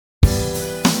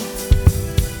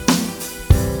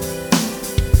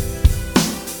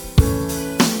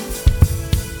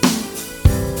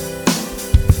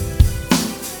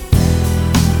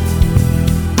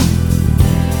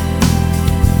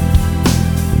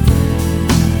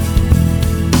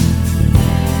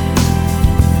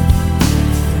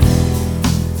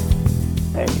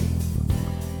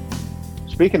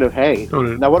speaking of hay, Oh,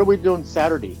 no. now what are we doing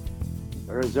Saturday?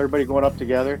 Or is everybody going up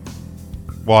together?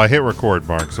 Well, I hit record,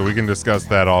 Mark, so we can discuss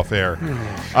that off air.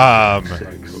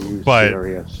 You But-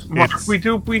 serious? Mark, It's- we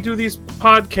do these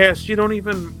podcasts. You don't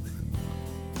even.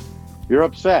 You're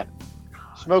upset.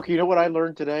 Smokey, you know what I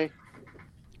learned today?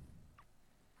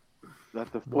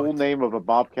 That the full What? name of a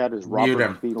bobcat is Mute Robert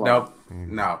him. Feline. Nope.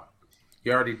 No.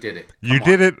 You already did it. You Come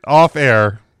did on. it off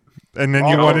air, and then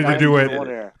you Oh, wanted I to do did it on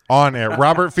air. on air.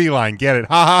 Robert Feline, get it?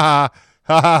 Ha ha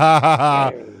ha ha ha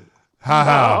ha ha ha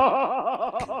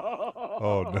ha.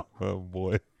 Oh no, oh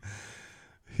boy.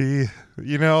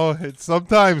 It's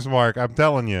sometimes, Mark, I'm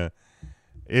telling you,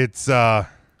 it's I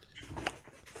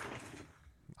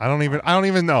don't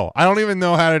even know. I don't even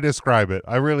know how to describe it.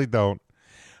 I really don't.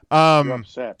 You're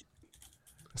upset.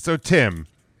 So Tim,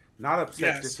 Not upset,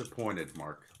 Yes. disappointed,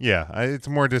 Mark. yeah, it's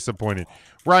more disappointing.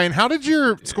 Ryan, how did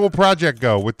your school project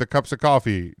go with the cups of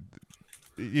coffee?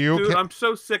 You Dude, okay? I'm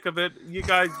so sick of it. You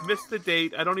guys missed the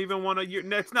date. I don't even want to.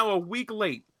 It's now a week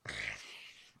late. I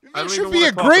There don't should even be a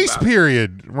wanna talk grace about it.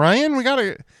 period, Ryan. We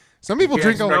gotta. Some people You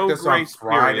drink. can't No expect us grace on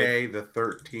Friday the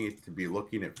 13th to be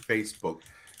looking at Facebook.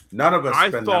 None of us I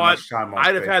spend that thought much time on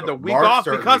I'd have had Facebook. the week Mark off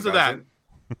certainly because of that.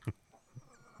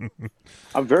 doesn't.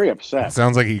 I'm very upset.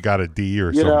 Sounds like he got a D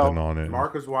or You know, something on it.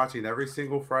 Mark was watching every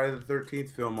single Friday the 13th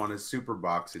film on his super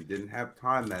box and didn't have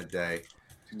time that day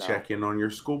to No. check in on your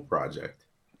school project.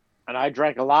 And I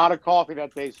drank a lot of coffee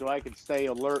that day so I could stay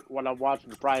alert when I'm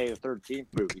watching the Friday the 13th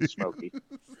movie, Smokey.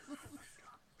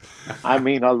 I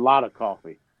mean, a lot of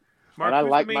coffee. Mark, And I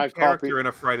who's like the my main character coffee. in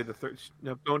a Friday the 13th.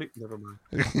 No, don't. Never mind.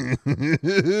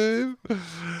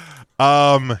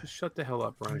 Just shut the hell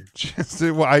up, Ryan.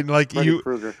 I like Freddy you.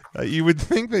 Krueger. You would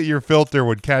think that your filter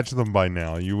would catch them by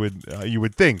now. You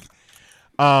would think.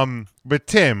 But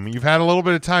Tim, you've had a little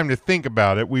bit of time to think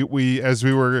about it. We as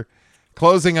we were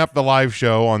closing up the live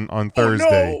show on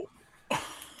Thursday.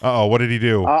 Uh-oh, what did he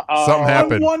do? Uh-oh. Something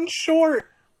happened. One short.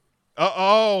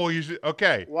 Uh-oh, you should,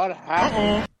 okay. What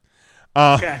happened?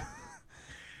 Okay.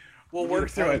 We'll work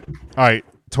through it. All right,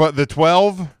 the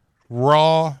 12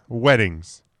 raw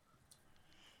weddings.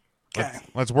 Okay.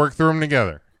 Let's work through them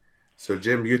together. So,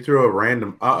 Jim, you threw a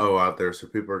random uh-oh out there, so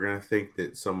people are going to think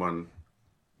that someone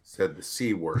said the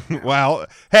C word. Well,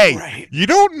 hey, Right. you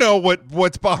don't know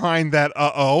what's behind that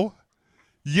uh-oh.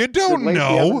 You don't Did Lacey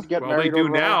know. Evans get Well, they married do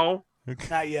overall? now.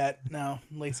 Not yet. No.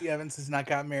 Lacey Evans has not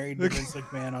got married to Vince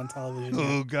McMahon on television. yet.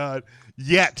 Oh, God.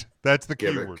 Yet. That's the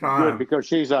Give key it word. Good, time. because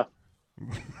she's a...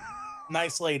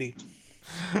 Nice lady.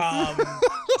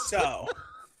 So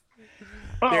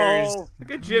there's Uh-oh.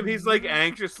 Look at Jim. He's like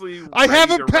anxiously. I have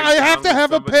ready a to pen- write I have down to when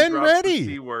have a somebody pen drops the ready.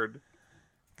 C word.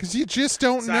 Because you just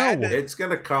don't So I had know. to- It's going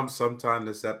to come sometime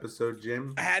this episode,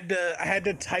 Jim. I had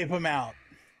to type them out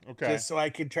Okay. just so I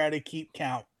could try to keep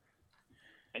count.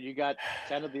 And you got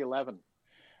 10 of the 11.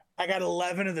 I got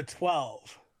 11 of the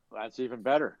 12. That's even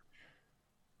better.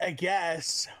 I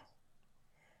guess.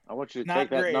 I want you to Not take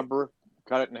that great. number,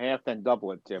 cut it in half, then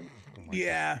double it, Tim.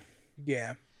 Yeah.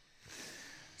 Yeah.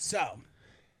 So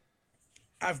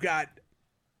I've got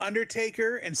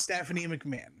Undertaker and Stephanie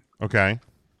McMahon. Okay.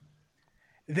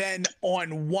 Then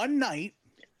on one night,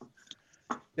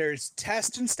 there's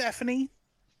Test and Stephanie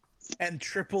and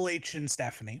Triple H and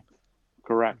Stephanie.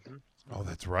 Correct. Oh,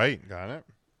 that's right. Got it.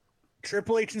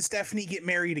 Triple H and Stephanie get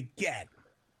married again.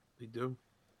 They do.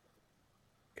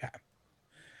 Okay.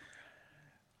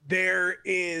 There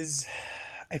is,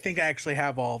 I think I actually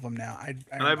have all of them now. And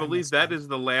I believe missed that one. is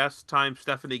the last time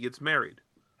Stephanie gets married.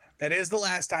 That is the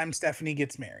last time Stephanie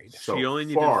gets married. So She only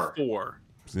needed far. 4.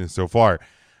 So far.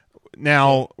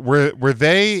 Now, were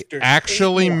they There's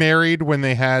actually 8 more. married when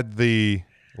they had the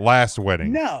last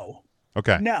wedding? No,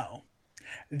 Okay. no.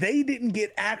 They didn't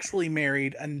get actually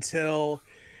married until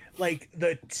like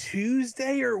the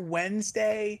Tuesday or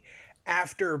Wednesday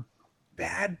after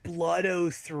Bad Blood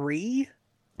 03.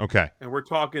 Okay. And we're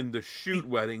talking the shoot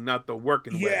wedding, not the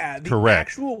working Yeah, the Correct.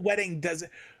 actual wedding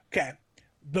doesn't. Okay,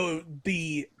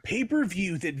 the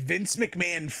pay-per-view that Vince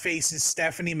McMahon faces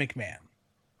Stephanie McMahon,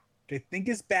 which I think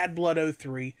is Bad Blood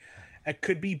 03. It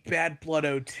could be Bad Blood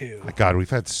 02. My God, we've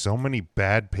had so many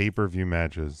bad pay-per-view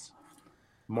matches.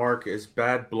 Mark, is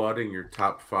Bad Blood in your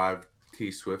top 5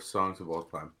 T Swift songs of all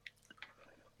time?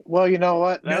 Well, you know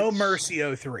what? No That's-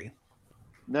 Mercy 03.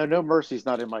 No Mercy's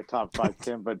not in my top 5,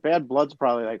 Tim, but Bad Blood's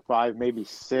probably like 5, maybe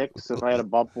 6 if I had to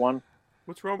bump one.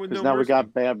 What's wrong with Because No now we Mercy?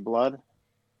 got Bad Blood.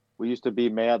 We used to be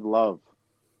Mad Love.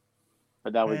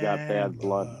 But now we got Bad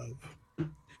Blood. Love.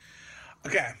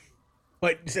 Okay,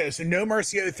 but so No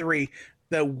Mercy 03.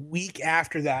 The week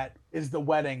after that is the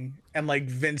wedding, and like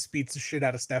Vince beats the shit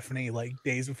out of Stephanie like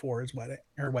days before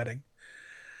her wedding.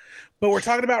 But we're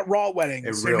talking about Raw weddings.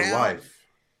 In So real now- life,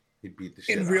 he beat the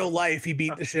shit. In out real of life, he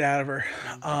beat the shit out of her.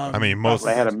 I mean, most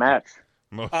They had a match.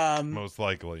 most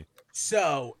likely.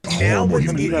 So now let's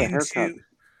human get being. into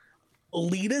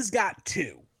Lita's got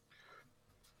two.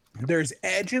 There's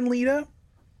Edge and Lita,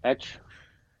 Etch.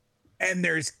 and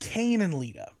there's Kane and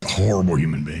Lita. Horrible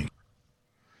human being.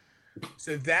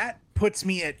 So that puts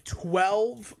me at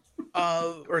 12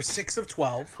 or 6 of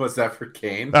 12. Was that for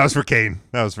Kane? That was for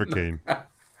Kane.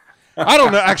 I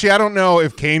don't know. Actually, I don't know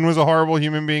if Kane was a horrible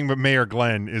human being, but Mayor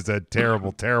Glenn is a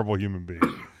terrible, terrible human being.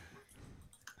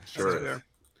 Sure. That's fair.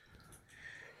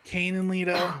 Kane and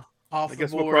Lita off I guess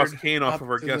the we'll board. cross Kane off up of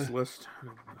our to guest the- list.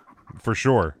 For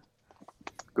sure.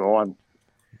 Go on.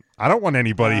 I don't want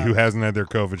anybody who hasn't had their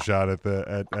COVID shot at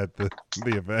the at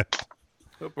the event.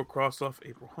 Hope we'll cross off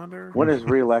April Hunter. When is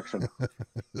re-election?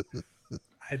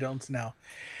 I don't know.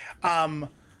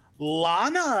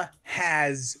 Lana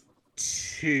has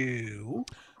 2.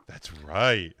 That's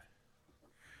right.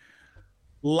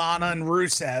 Lana and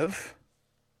Rusev,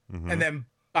 Mhm. and then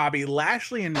Bobby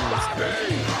Lashley and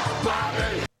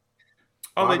Rusev.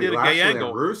 Oh, Bobby they did a Lashley gay and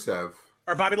angle. Rusev.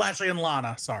 Or Bobby Lashley and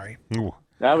Lana, sorry. Ooh.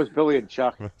 That was Billy and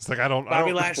Chuck. It's like I don't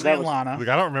Bobby Lashley that and was- Lana. like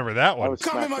I don't remember that That one. was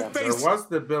Come in my SmackDown. face. There was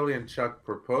the Billy and Chuck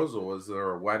proposal. Was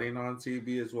there a wedding on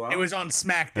TV as well? It was on They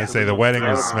SmackDown say the wedding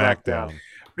was Oh, SmackDown.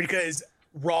 because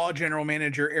Raw general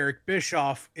manager Eric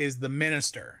Bischoff is the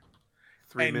minister.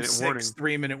 3-minute warning.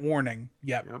 3-minute warning.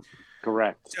 Yep. Yep.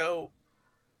 Correct. So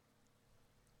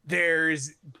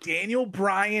there's Daniel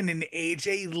Bryan and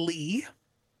AJ Lee.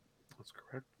 That's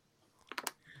correct.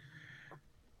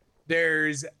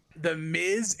 There's The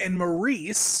Miz and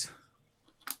Maurice.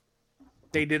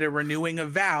 They did a renewing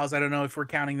of vows. I don't know if we're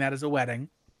counting that as a wedding.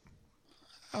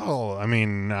 Oh, I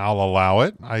mean, I'll allow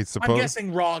it. I suppose. I'm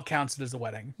guessing Raw counts it as a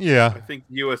wedding. Yeah. I think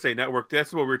USA Network.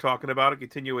 That's what we were talking about. A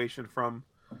continuation from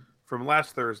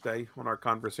last Thursday on our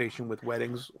conversation with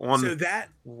weddings on So that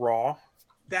Raw.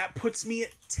 puts me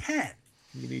at 10.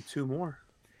 You need 2 more.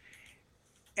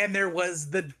 And there was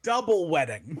the double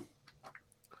wedding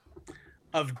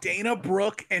of Dana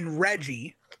Brooke and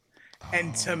Reggie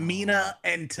and Tamina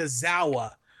and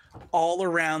Tozawa all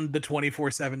around the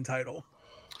 24/7 title.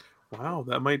 Wow,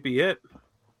 that might be it.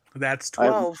 That's I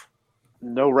have- 12.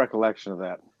 No recollection of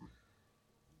that.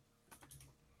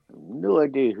 No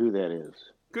idea who that is.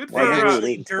 Good for Well, They yeah, us.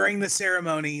 actually, it is. during the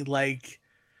ceremony, like,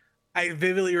 I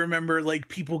vividly remember, like,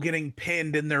 people getting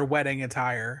pinned in their wedding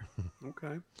attire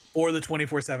Okay. or the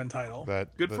 24/7 title.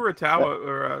 Good for Atawa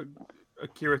or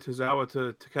Akira Tozawa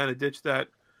to kind of ditch that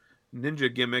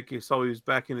ninja gimmick. You saw he was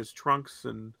back in his trunks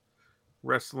and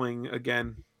wrestling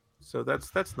again. So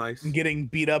that's nice. Getting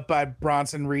beat up by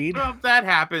Bronson Reed. Well, that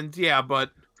happens, yeah,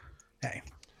 but Hey,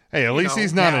 Hey, at least know,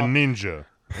 he's not now- a ninja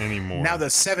anymore. now the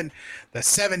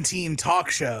 17 talk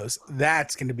shows,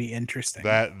 that's going to be interesting.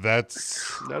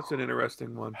 that's that's an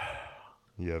interesting one.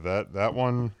 yeah, that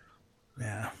one.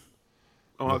 Yeah.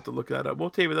 I'll have to look that up.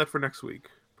 We'll table that for next week.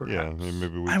 Yeah, Perhaps.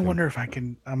 maybe we I can- wonder if I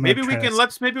can. I'm gonna Maybe we try can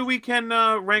to- maybe we can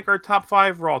rank our top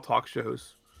 5 Raw talk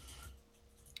shows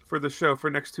for the show for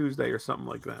next Tuesday or something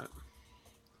like that.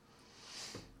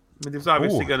 I mean, there's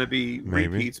obviously Ooh, going to be maybe.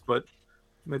 repeats, but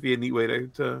maybe a neat way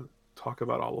to talk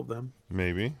about all of them.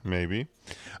 Maybe.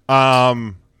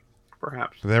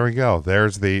 Perhaps. There we go.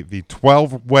 There's the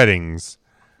 12 weddings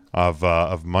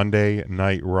of Monday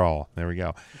Night Raw. There we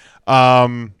go. All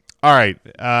right.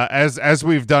 As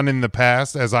we've done in the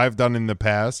past, as I've done in the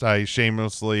past, I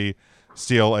shamelessly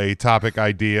steal a topic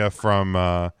idea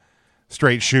from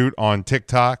Straight Shoot on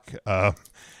TikTok,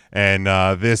 and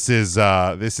this is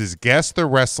guess the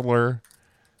wrestler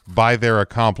by their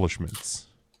accomplishments.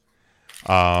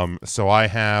 So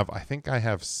I think I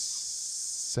have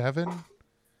 6.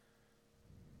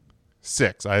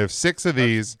 I have 6 of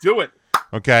these. Do it.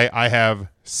 Okay, I have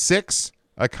 6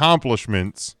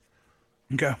 accomplishments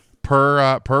Okay.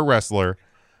 per wrestler.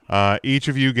 Each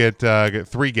of you get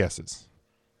 3 guesses.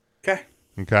 Okay.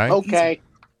 Okay. Okay.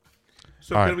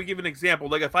 So All can right. we give an example?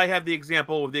 Like if I have the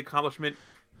example of the accomplishment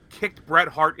kicked Bret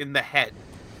Hart in the head,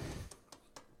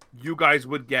 you guys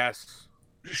would guess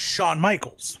Shawn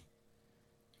Michaels.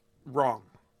 wrong.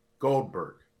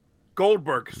 Goldberg.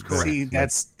 Goldberg is correct. See,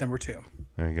 that's number 2.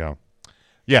 There you go.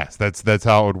 Yes, that's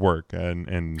how it would work.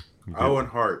 And Owen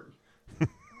Hart.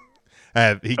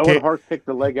 he Owen kicked, Hart kicked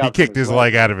the leg out. he kicked his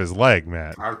leg out of his leg,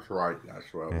 Matt. That's right. That's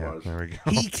what it Yeah, was. there we go.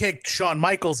 He kicked Shawn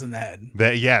Michaels in the head.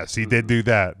 Yes, he did do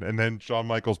that, and then Shawn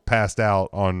Michaels passed out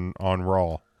on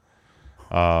Raw,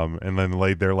 and then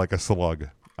laid there like a slug.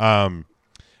 All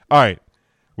right,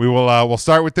 we'll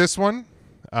start with this one.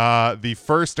 The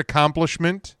first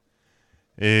accomplishment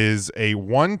is a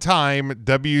one-time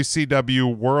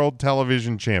WCW World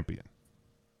Television Champion.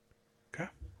 Okay.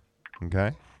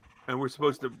 Okay. And we're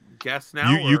supposed to guess now.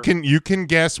 You can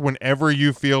guess whenever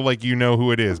you feel like you know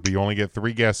who it is, but you only get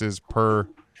 3 guesses per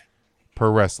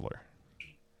wrestler.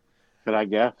 Can I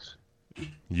guess?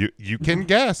 You can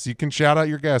guess. You can shout out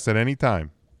your guess at any time.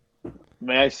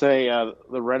 May I say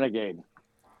the Renegade?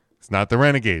 It's not the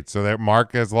Renegade. So that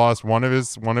Mark has lost one of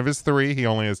his 3. He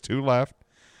only has 2 left.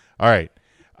 All right.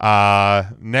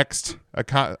 Next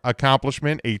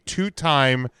accomplishment: a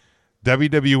 2-time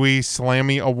WWE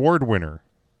Slammy Award winner.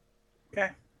 Okay.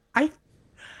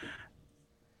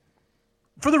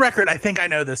 For the record, I think I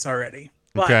know this already,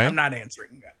 but Okay. I'm not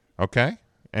answering that. Okay.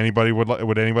 Anybody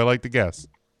would anybody like to guess?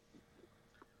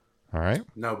 All right.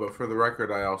 No, but for the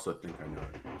record, I also think I know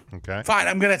it. Okay. Fine,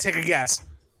 I'm gonna take a guess.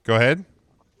 Go ahead.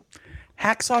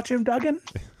 Hacksaw Jim Duggan.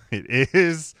 It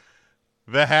is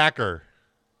the Hacker.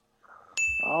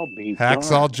 I'll be Hacksaw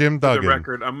darned. Jim For the Duggan.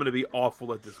 record, I'm going to be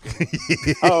awful at this game.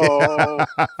 Oh,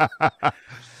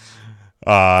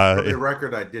 For the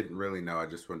record, I didn't really know. I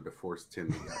just wanted to force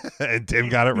Tim to guess. And Tim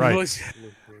got it right. Was-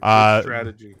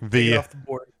 Strategy. Get off the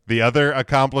board. The other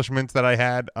accomplishments that I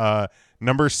had,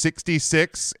 number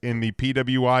 66 in the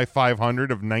PWI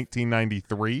 500 of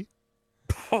 1993,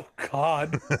 Oh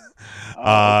God.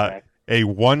 okay. a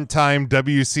one-time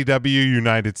WCW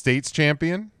United States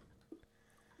champion,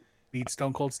 Beat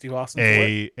Stone Cold Steve Austin. for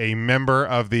it. a member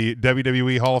of the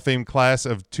WWE Hall of Fame class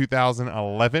of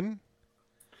 2011,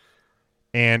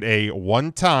 and a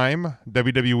one-time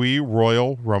WWE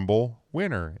Royal Rumble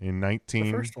winner in The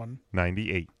first one.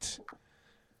 1998.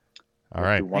 All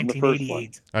right. Who won the first one?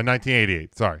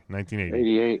 1988. Sorry, 1988.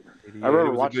 88. I It remember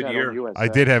was a watching good that year. on USA. I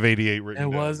did have 88 written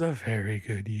It down. was a very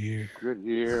good year. Good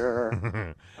year.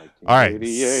 All right.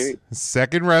 1988.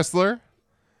 Second wrestler.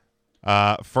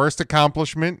 First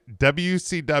accomplishment,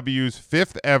 WCW's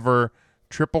 5th ever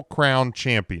Triple Crown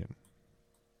champion.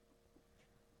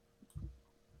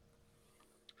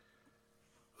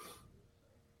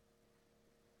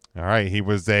 All right. He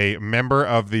was a member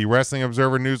of the Wrestling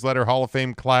Observer Newsletter Hall of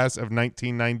Fame class of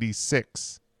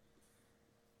 1996.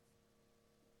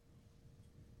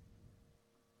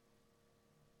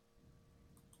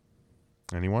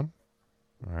 Anyone?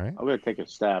 All right. I'm going to take a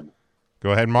stab.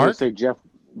 Go ahead, I'm going Mark. to say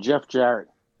Jeff Jarrett.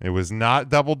 It was not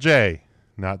Double J.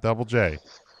 Not Double J.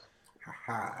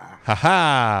 Ha. Ha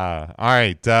ha. All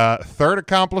right. Third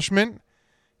accomplishment.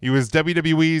 He was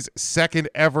WWE's 2nd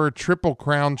ever Triple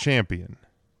Crown champion.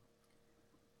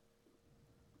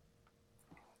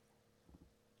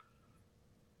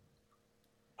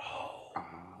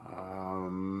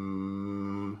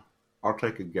 I'll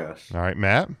take a guess. All right,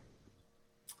 Matt. It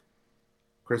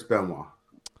Chris Benoit.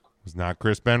 was not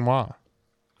Chris Benoit.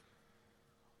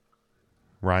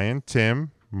 Ryan,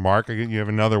 Tim, Mark, you have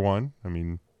another one. I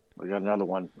mean, We got another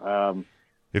one.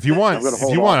 if you want, I'm gonna if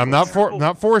hold you on want, to I'm it.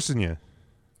 not forcing you.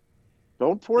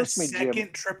 Don't force The me, second Jim.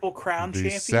 Triple Crown The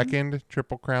champion. second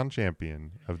Triple Crown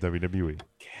champion of WWE.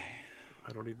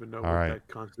 I don't even know All what right. that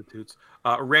constitutes.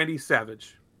 Randy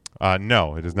Savage.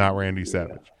 No, it is not Randy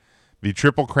Savage. The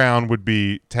Triple Crown would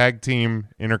be Tag Team,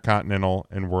 Intercontinental,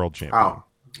 and World Champion. Oh,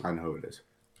 I know who it is.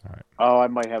 Oh, I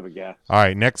might have a guess. All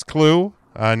right, next clue,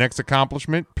 next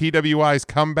accomplishment, PWI's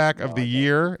comeback of the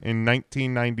year in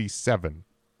 1997.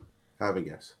 Have a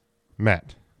guess.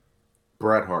 Matt,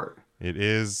 Bret Hart. it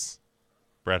is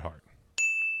Bret Hart.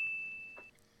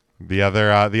 The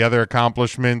other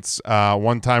accomplishments,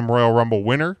 one-time Royal Rumble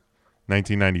winner,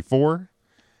 1994,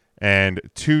 and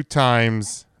 2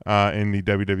 times in the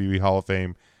WWE Hall of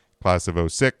Fame, class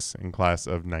of 06 and class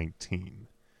of 19.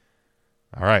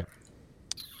 All right.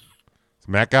 So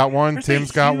Matt got one. There's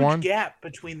Tim's a got huge one. gap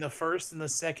between the first and the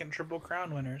second Triple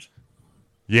Crown winners.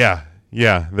 Yeah,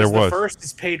 there 'Cause was. The first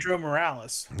is Pedro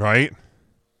Morales. Right.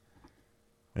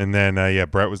 And then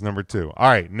Brett was number 2. All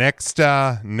right, next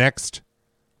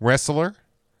wrestler.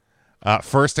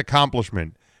 First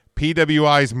accomplishment.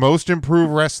 PWI's most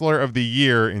improved wrestler of the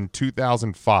year in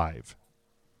 2005.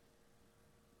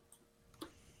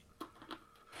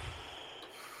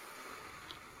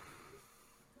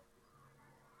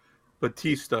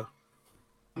 Batista.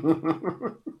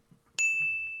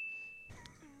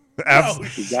 Abs- No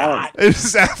You got shot.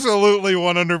 It's absolutely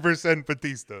 100%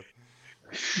 Batista.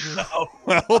 No.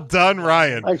 Well done,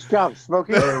 Ryan. Nice job,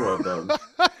 Smokey. Very well done.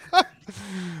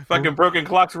 Fucking broken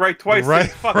clocks right twice. Right-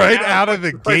 fucking right hour, out of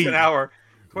the twice gate. an hour.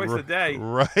 Twice a day.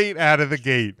 Right out of the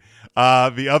gate.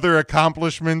 The other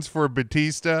accomplishments for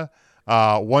Batista,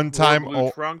 one time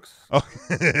Blue trunks.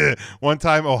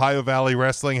 one-time Ohio Valley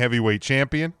Wrestling heavyweight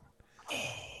champion,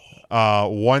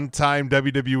 one-time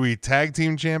WWE Tag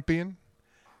Team champion,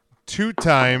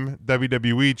 2-time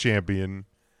WWE champion,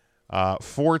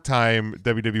 4-time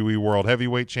WWE World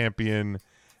Heavyweight Champion,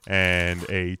 and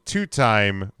a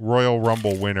 2-time Royal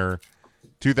Rumble winner,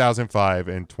 2005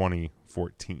 and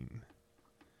 2014.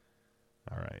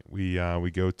 All right,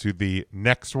 we go to the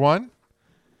next one.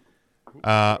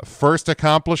 First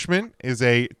accomplishment is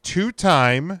a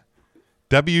 2-time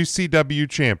WCW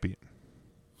champion.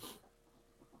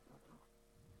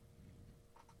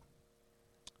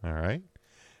 All right.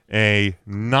 A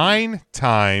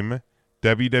 9-time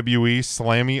WWE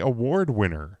Slammy Award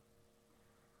winner.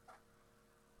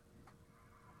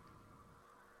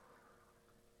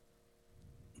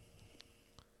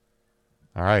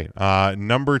 All right.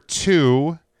 Number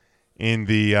 2 in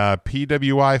the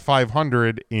PWI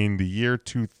 500 in the year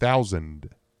 2000.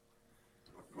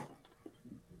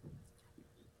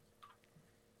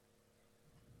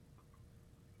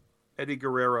 Eddie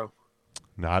Guerrero.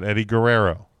 Not Eddie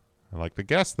Guerrero. I like the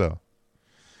guess, though.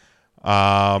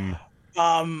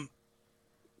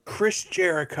 Chris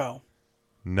Jericho.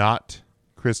 Not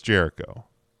Chris Jericho.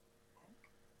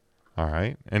 All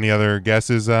right. Any other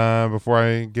guesses before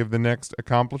I give the next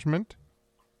accomplishment?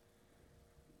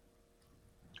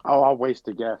 Oh, I'll waste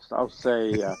a guess. I'll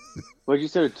say, what did you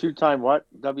say? A 2-time what?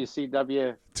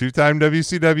 WCW? 2-time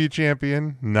WCW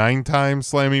champion, 9-time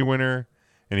Slammy winner,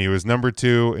 and he was number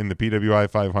 2 in the PWI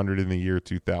 500 in the year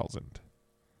 2000.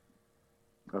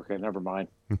 Okay, never mind.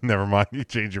 Never mind. You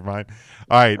changed your mind.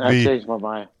 All right. I The changed my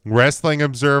mind. Wrestling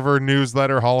Observer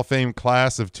Newsletter Hall of Fame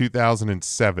class of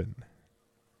 2007.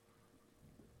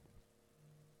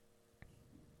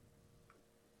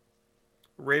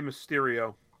 Rey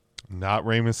Mysterio. Not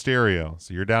Rey Mysterio.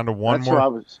 So you're down to one That's more. what I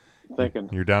was thinking.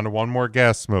 You're down to one more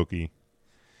guess, Smokey.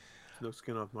 No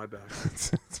skin off my back. It's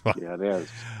fine. Yeah, it is.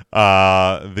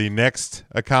 The next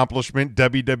accomplishment,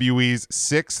 WWE's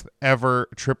 6th ever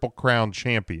Triple Crown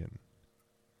champion.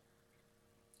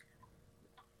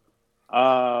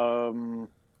 No,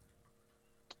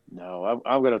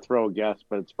 I'm going to throw a guess,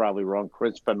 but it's probably wrong.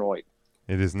 Chris Benoit.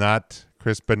 It is not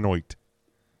Chris Benoit.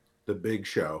 The Big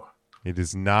Show. It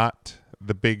is not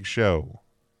The Big Show.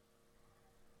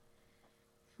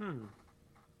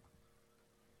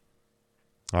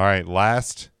 All right,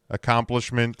 last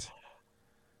accomplishment.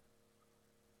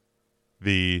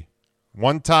 The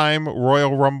 1-time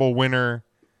Royal Rumble winner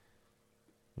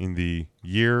in the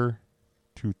year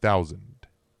 2000.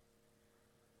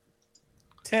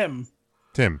 Tim.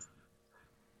 Tim.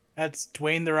 That's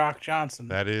Dwayne The Rock Johnson.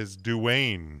 That is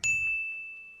Dwayne.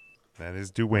 That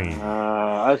is Dwayne.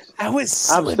 That was I was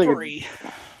thinking- slippery.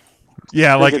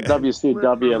 Yeah, like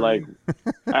WCW, like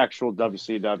actual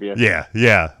WCW. yeah.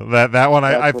 That one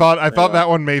I That's thought what- that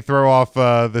one may throw off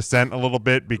the scent a little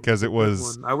bit because it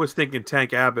was I was thinking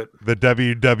Tank Abbott. the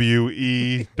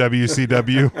WWE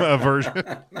WCW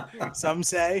version. Some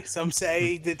say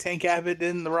that Tank Abbott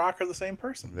and The Rock are the same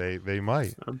person. They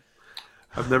might.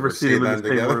 I've never We're seen them in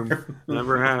seeing the same them room. together.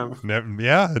 Never have.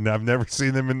 And I've never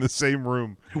seen them in the same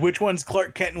room. Which one's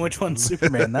Clark Kent and which one's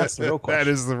Superman? That's the real question.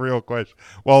 That is the real question.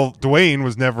 Well, Dwayne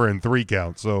was never in 3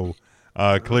 count, so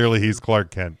clearly he's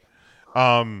Clark Kent.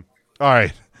 All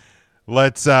right.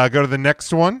 Let's go to the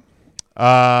next one.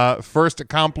 First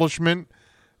accomplishment,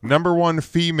 number 1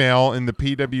 female in the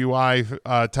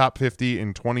PWI top 50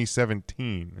 in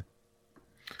 2017.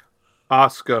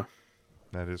 Asuka.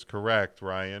 That is correct,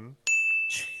 Ryan.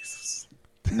 Jesus.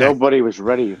 Nobody was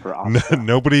ready for Asuka.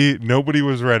 Nobody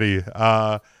was ready.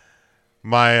 The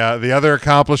other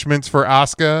accomplishments for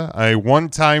Asuka, a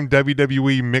 1-time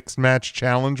WWE Mixed Match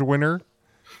Challenge winner.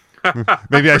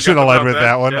 Maybe I should have led with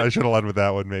that one. Yeah. I should have led with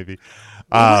that one, maybe.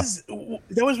 That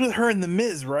was with her and The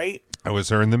Miz, right? I was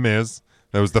her and The Miz.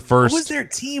 That was the What first. was their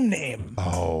team name?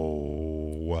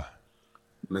 Oh.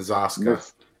 Ms.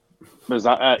 Asuka.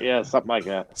 Yeah, something like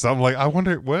that. So I'm like, I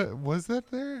wonder, what was that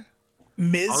there? All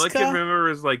I can Mizka?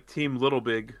 remember is like Team Little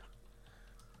Big.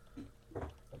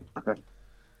 Let me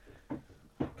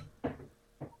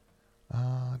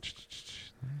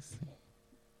see.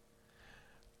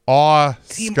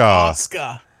 Team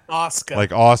Asuka. Oscar.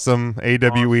 Like awesome.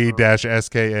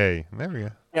 AWE-SKA. There we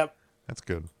go. Yep. That's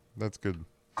good. That's good.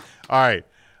 All right.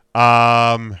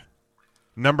 Other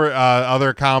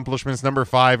accomplishments. Number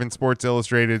 5 in Sports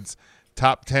Illustrated's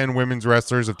top 10 women's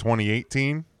wrestlers of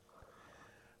 2018.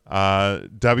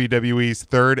 WWE's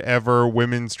 3rd ever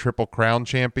women's Triple Crown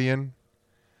champion.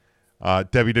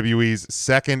 WWE's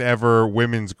 2nd ever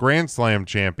women's Grand Slam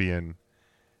champion.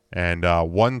 And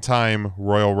 1-time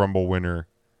Royal Rumble winner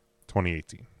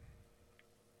 2018.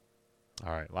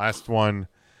 All right, last one.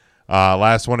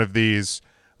 Last one of these.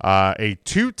 A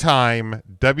 2-time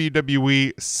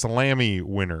WWE Slammy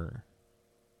winner.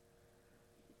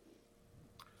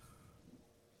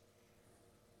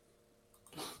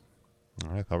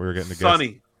 I thought we were getting to guess.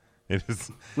 Sunny. It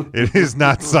is. It is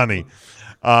not Sunny.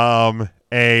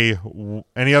 Any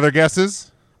other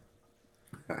guesses?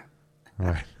 All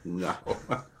right. No.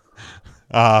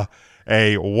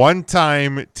 A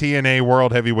one-time TNA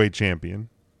World Heavyweight Champion.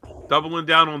 Doubling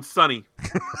down on Sunny.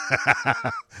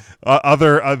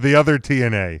 The other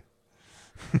TNA.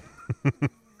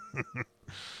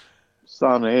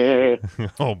 Sonny.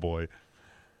 Oh boy.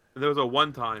 There was a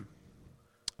one time.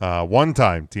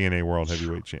 One-time TNA World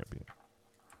Heavyweight Champion.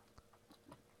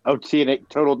 Oh, TNA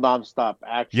total nonstop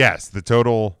action. Yes, the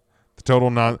total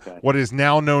non. Okay. What is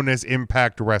now known as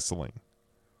Impact Wrestling.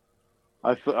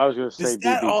 I was going to say Does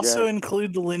that BBJ. also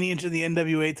include the lineage of the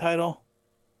NWA title?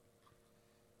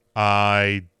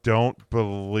 I don't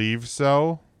believe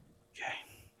so, Okay.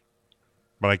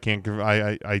 but I can't.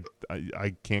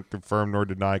 I can't confirm nor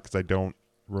deny because I don't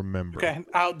remember. Okay,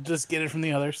 I'll just get it from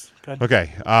the others. Good.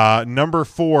 Okay. Number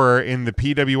 4 in the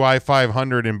PWI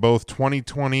 500 in both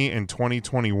 2020 and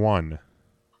 2021.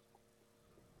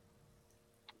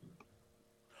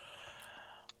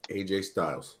 AJ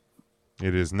Styles.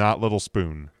 It is not Little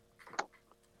Spoon.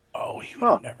 Oh, he would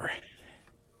Huh. never.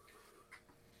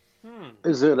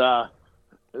 Is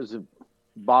it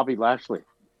Bobby Lashley?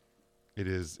 It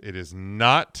is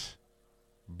not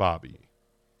Bobby.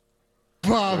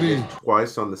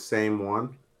 Twice on the same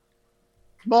one.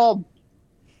 Bob.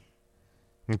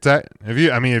 What's that? If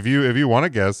you want to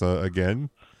guess again,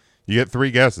 you get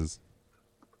 3 guesses.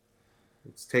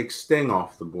 Let's take Sting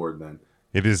off the board then.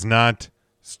 It is not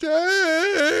Sting.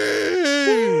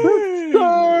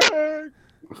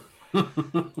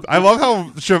 I love how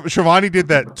Shivani did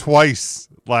that twice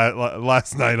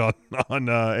last night on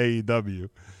AEW.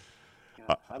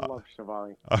 I love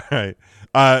Shivani. All right.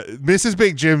 Mrs.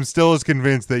 Big Jim still is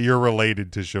convinced that you're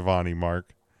related to Shivani,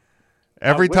 Mark.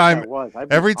 Every I wish time I was. I'd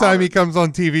be every time he honored. comes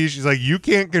on TV, she's like, "You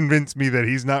can't convince me that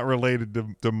he's not related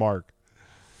to Mark."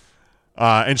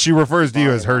 And she refers to you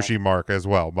as Hershey Mark as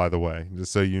well, by the way,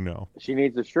 just so you know. She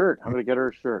needs a shirt. I'm going to get her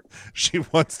a shirt. She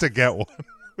wants to get one,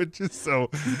 which is so.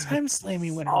 2-time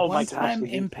Slammy winner. Oh my gosh, One-time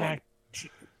he needs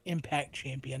Impact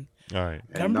champion. All right.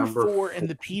 And Number 4 in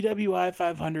the PWI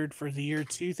 500 for the year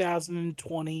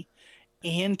 2020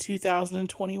 and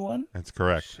 2021. That's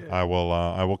correct. Shit. I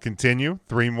will continue.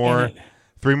 3 And more it-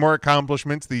 3 more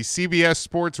accomplishments. The CBS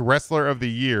Sports Wrestler of the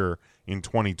Year in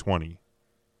 2020.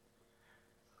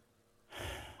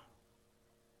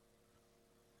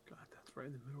 God, that's right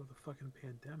in the middle of the fucking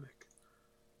pandemic.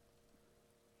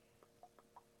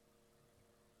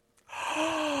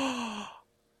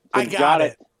 I got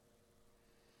it.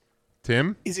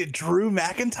 Tim? Is it Drew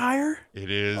McIntyre? It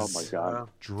is Oh my God. Wow.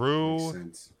 Makes Drew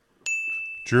sense.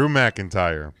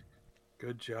 McIntyre.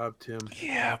 Good job, Tim.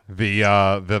 Yeah.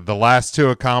 The last 2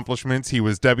 accomplishments, he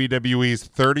was WWE's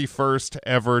 31st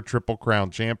ever Triple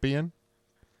Crown champion.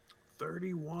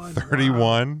 31.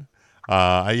 31.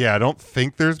 Yeah, I don't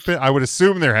think there's been, I would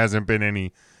assume there hasn't been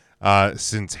any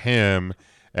since him,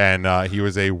 and he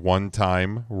was a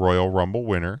one-time Royal Rumble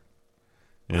winner.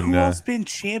 And Who else been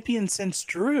champion since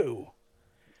Drew?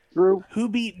 Drew. Who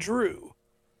beat Drew?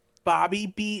 Bobby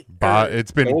beat.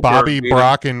 it's been Goldberg Bobby, beat him.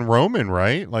 Brock, and Roman,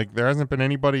 right? Like there hasn't been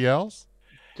anybody else.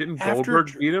 Didn't After Goldberg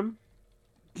Dr- beat him?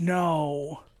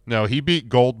 No. No, he beat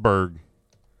Goldberg.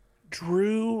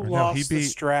 Drew No, lost he the beat-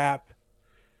 strap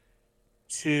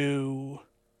to.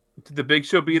 Did the Big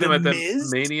Show beat The him at that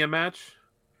Miz? Mania match?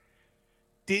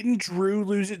 Didn't Drew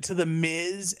lose it to the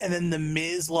Miz, and then the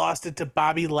Miz lost it to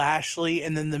Bobby Lashley,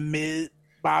 and then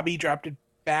Bobby dropped it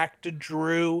back to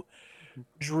Drew.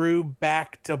 Drew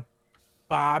back to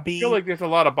Bobby. I feel like there's a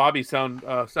lot of Bobby sounders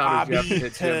you have to Bobby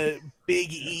hit, Tim. to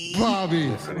Big E.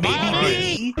 Bobby.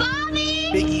 Maybe Big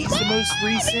E. Big E's the most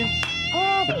recent.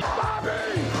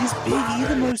 Is Big E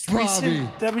the most recent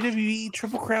WWE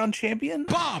Triple Crown champion?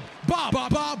 Bob. Bob.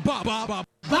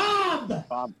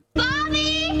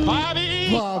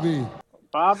 Bobby. Bobby.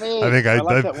 I think I-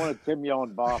 like I- that one of Tim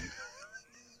yelling Bob.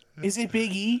 Is it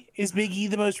Big E? Is Big E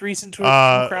the most recent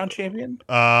Uh, Triple Crown champion?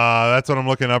 That's what I'm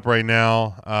looking up right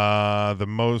now. The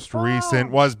most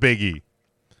recent was Big E.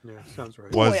 Yeah, sounds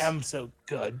right. was- Boy, I'm so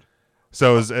good.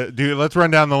 So, dude, let's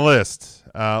run down the list.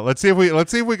 Let's see if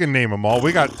we can name them all.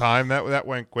 We got time. That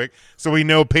went quick. So we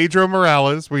know Pedro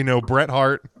Morales. We know Bret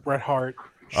Hart. Bret Hart,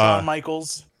 Shawn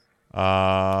Michaels.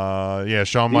 Yeah,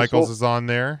 Shawn Michaels is on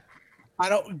there.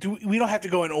 We don't have to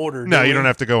go in order. No, do you we? don't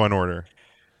have to go in order.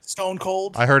 Stone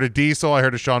Cold. I heard of Diesel. I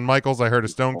heard of Shawn Michaels. I heard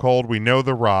of Stone Cold. We know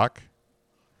The Rock.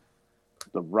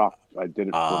 The Rock. I did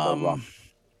it for The Rock.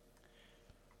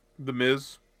 The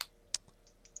Miz.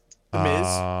 The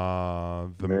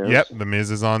Miz. Miz. Yep, The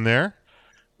Miz is on there.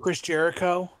 Chris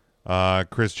Jericho.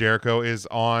 Chris Jericho is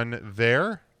on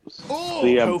there.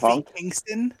 CM Kofi Punk.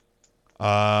 Kingston,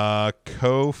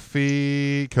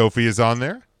 Kofi is on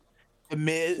there. the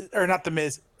Miz, or not the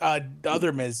Miz, the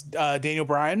other Miz, Daniel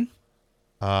Bryan,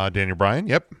 Daniel Bryan.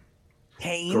 Yep.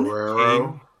 Kane,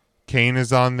 Guerrero. Kane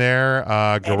is on there.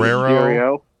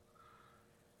 Guerrero.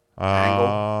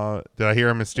 Mysterio. Did I hear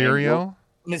a Mysterio?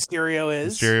 Mysterio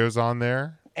is, Mysterio's on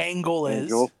there. Angle is,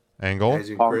 Angel. Angle. Edge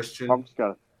and Punk, Christian. Punk's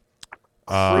got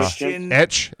Christian.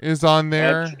 Etch is on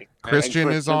there. Edge. Christian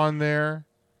And is on there.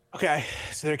 Okay,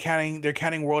 so they're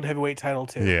counting world heavyweight title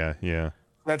too. Yeah.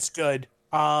 That's good.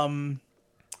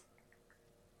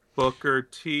 Booker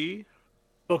T.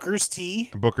 Booker's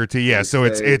T. Booker T. Yeah, They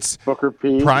so say- it's Booker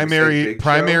P. say primary Big Show?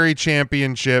 primary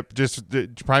championship. Just the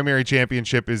primary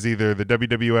championship is either the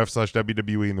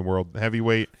WWF/WWE in the world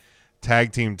heavyweight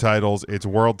tag team titles. It's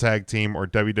World Tag Team or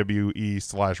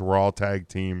WWE/Raw Tag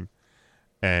Team,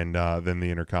 and then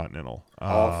the Intercontinental.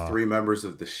 All three members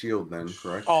of the Shield, then,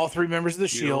 correct? All three members of the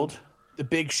Shield. The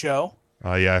Big Show.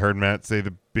 Yeah, I heard Matt say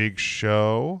the Big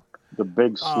Show. The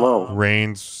Big Slow.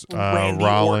 Reigns, Randy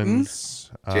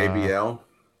Rollins, JBL.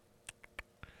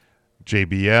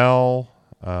 JBL.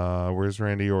 Where's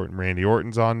Randy Orton? Randy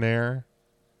Orton's on there.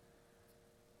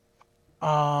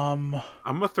 I'm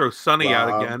gonna throw Sonny out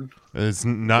Rob. again. It's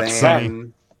not Van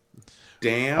Sunny.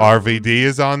 Dam. RVD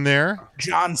is on there.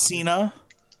 John Cena.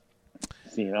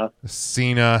 Cena.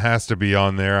 Cena has to be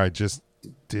on there. I just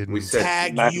didn't. We said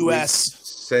Tag Matt- US.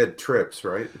 said Trips,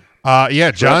 right?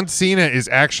 Yeah, John Cena is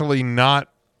actually not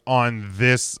on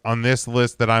this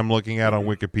list that I'm looking at on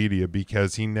Wikipedia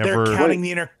because he never. They're counting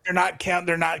the They're not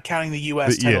counting the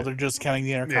US Yeah. title. They're just counting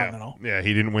the Intercontinental. Yeah,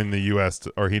 he didn't win the U.S.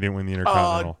 Or he didn't win the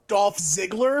Intercontinental. Dolph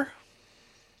Ziggler.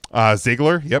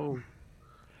 Ziggler, yep. Oh,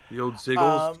 the old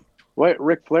Ziggles. Wait,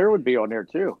 Ric Flair would be on there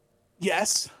too.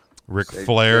 Yes. Ric Say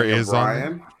Flair Daniel is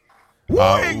Bryan.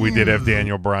 on. We did have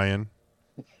Daniel Bryan.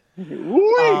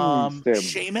 Wings him.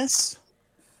 Sheamus.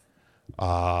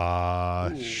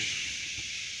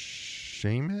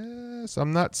 Sheamus?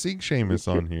 I'm not seeing Sheamus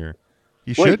on here.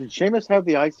 He Wait, should, did Sheamus have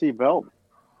the IC belt?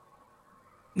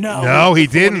 No, he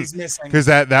that's the one didn't. he's missing. because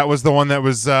that was the one that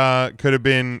was could have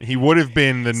been. He would have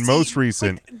been the See, most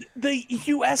recent. like, the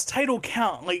US title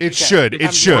count. Like It should. It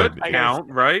I'm- should. Would count,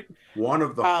 right? One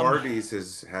of the Um, Hardys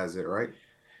has it, right?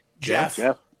 Jeff.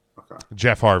 Jeff. Okay.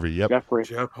 Jeff Harvey. Yep. Jeffrey.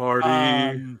 Jeff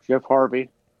Hardy. Jeff Harvey.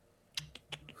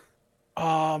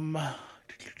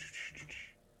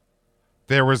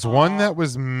 There was one that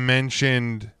was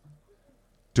mentioned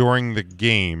during the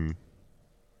game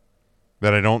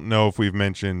that I don't know if we've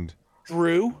mentioned.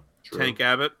 Drew. True. Tank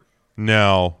Abbott.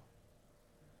 No.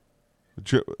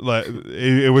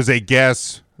 It was a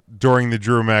guess during the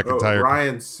Drew Oh, McIntyre.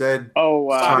 Ryan said Oh,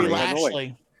 Bobby Tommy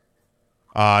Lashley.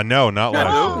 No, not Yeah,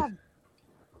 Lashley.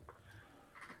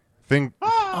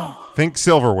 Think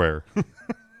silverware.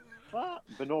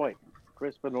 Benoit.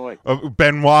 Chris Benoit.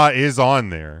 Benoit is on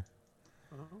there.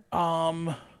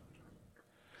 Silverware.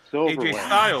 AJ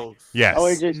Styles. Yes. Oh,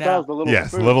 AJ Styles, the little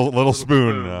yes. spoon. Little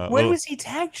spoon. spoon. When was he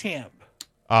tag champ? With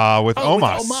Oh, with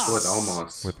Omos. Omos. with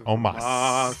Omos. With Omos.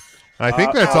 Uh, I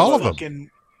think that's all of them.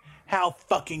 How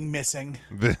fucking missing.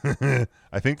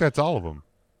 I think that's all of them.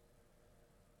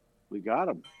 We got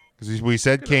him. Because we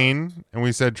said Kane and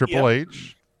we said Triple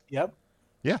H. Yep.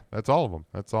 Yeah, that's all of them.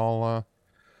 That's all.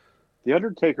 The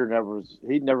Undertaker never was.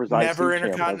 He never was. Never IC champ, was he?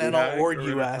 Intercontinental. yeah, or or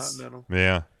US. Intercontinental.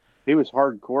 Yeah. He was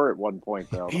hardcore at one point,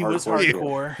 though. He was Hardcore.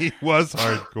 hardcore. He was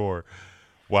hardcore.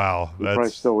 Wow. He probably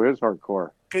That's still is hardcore.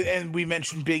 And we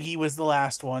mentioned Big E was the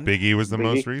last one. Big E was the Big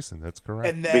most E. recent. That's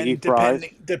correct. And then Big E fries.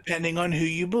 depending on who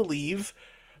you believe,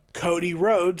 Cody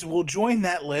Rhodes will join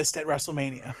that list at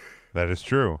WrestleMania. That is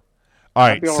true. All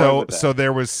right. be all right with that. So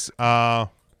there was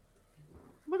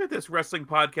Look at this wrestling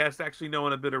podcast actually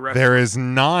knowing a bit of wrestling. there is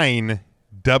 9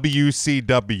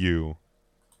 WCW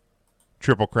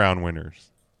Triple Crown winners.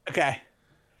 Okay.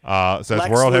 So that's Lex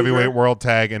World Luger. Heavyweight, World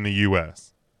Tag, and the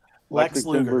U.S. Lex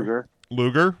Lexington Luger.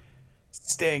 Luger,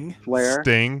 Sting. Flair.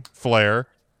 Sting, Flair,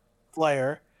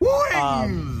 Flair.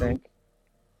 Think.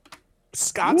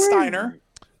 Scott Steiner.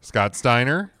 Scott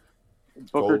Steiner,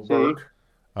 Booker Goldberg.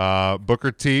 T.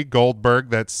 Booker T, Goldberg.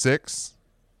 That's 6.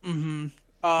 Mm-hmm.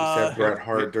 You said Bret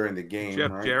Hart during the game,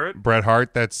 Jeff right? Jarrett. Bret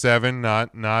Hart. That's 7.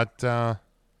 Not Jarrett.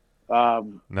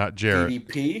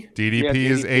 DDP. DDP Yeah,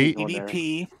 is DDP. 8. on there.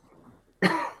 EDP.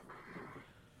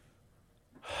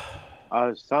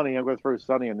 Sonny. I'm going to throw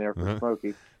Sonny in there for Uh-huh.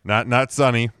 Smokey. Not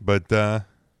Sonny, but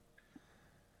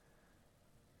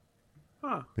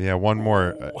Huh. Yeah, one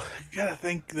more. Oh, you gotta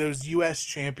think those U.S.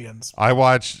 champions. I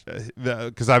watched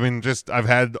because I've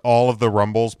had all of the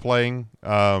Rumbles playing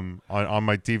on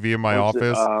my TV in my Was it,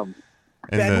 office.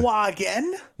 And Benoit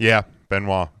again? yeah,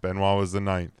 Benoit was the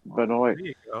ninth. Benoit. There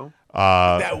you go.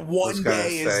 That one was gonna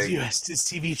day as say- U.S. as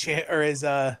TV champ or as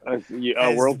as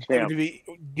as world champ. WWE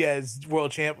as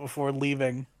world champ before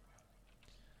leaving.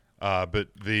 But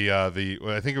the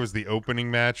I think it was the opening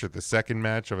match or the second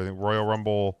match of I think Royal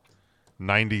Rumble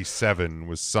 '97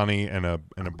 was Sonny and a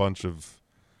bunch of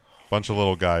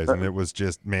little guys, and it was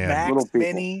just man. Max little people.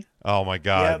 Mini, Oh my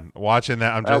god! Watching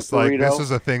that, I'm El just like, this Torito.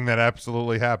 is a thing that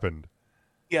absolutely happened.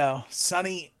 yo,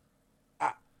 Sonny.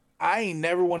 I ain't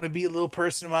never want to be a little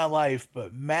person in my life,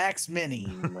 but Max Mini,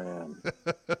 Man.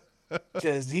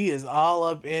 just he is all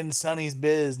up in Sonny's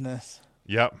business.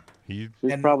 Yep, he.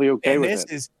 She's And- probably okay And with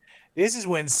this it. is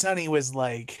when Sonny was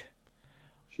like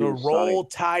She the was roll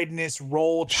tideness,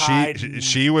 roll tide.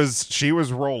 She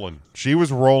was rolling. She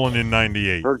was rolling in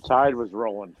 '98. Her tide was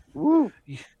rolling. Woo.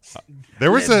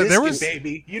 There was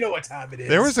baby. You know what time it is.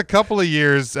 There was a couple of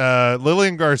years.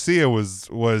 Lillian Garcia was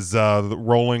the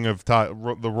rolling of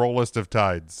the rollest of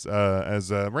tides as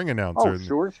a ring announcer Oh,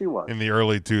 sure she was. in the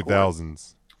early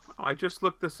 2000s. I just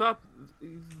looked this up.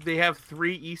 They have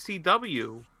 3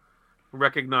 ECW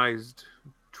recognized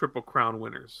Triple Crown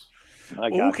winners. I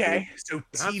got Okay, so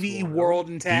That's TV, one. World,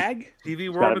 and Tag. TV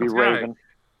You. It's got World to be and Tag. Raven.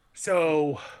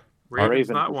 So Raven's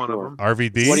Raven not for one sure. of them.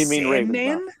 RVD. What do you mean Raven's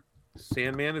Sandman,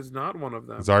 Sandman is not one of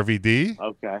them. Is RVD?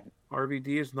 Okay. RVD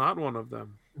is not one of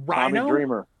them. Tommy Rhino,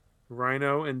 Dreamer.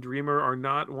 Rhino and Dreamer are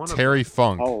not one of them. Terry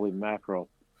Funk. Holy mackerel.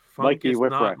 Funk Mikey is Whipwreck.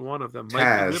 not one of them.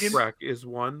 Taz. Mikey Whipwreck is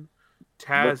one.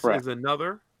 Taz Whipwreck. is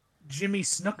another. Jimmy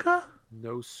Snuka,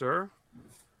 No, sir.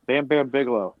 Bam Bam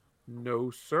Bigelow. No,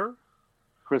 sir.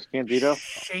 Chris Candido.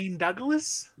 Shane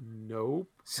Douglas, Nope.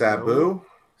 Sabu.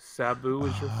 Sabu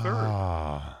is your third.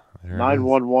 Ah, there it is.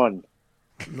 911.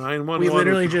 911. we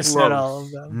literally is just close. said all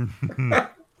of them.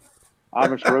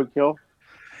 Amish Roadkill.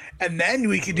 And then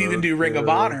we could even do Ring of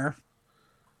Honor.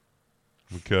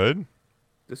 We could.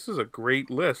 This is a great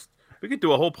list. We could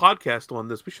do a whole podcast on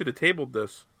this. We should have tabled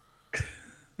this.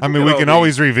 I mean, at we all can these.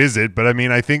 always revisit, but I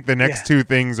mean, I think the next Yeah. two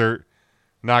things are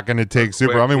not going to take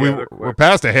super. I quick, mean, yeah, they're we're quick.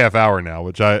 past a half hour now,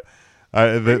 which you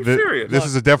serious? this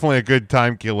is definitely a good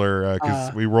time killer because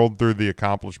Uh, we rolled through the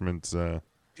accomplishments.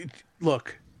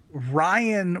 Look,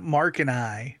 Ryan, Mark, and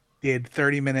I did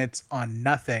 30 minutes on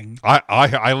nothing.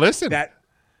 I listened.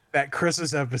 That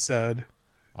Christmas episode.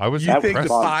 I was You think the impressed.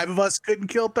 fun. 5 of us couldn't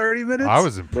kill 30 minutes? I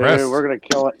was impressed. Dude, we're going to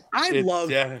kill it.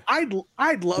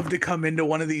 I'd love to come into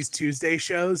one of these Tuesday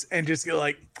shows and just go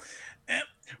like,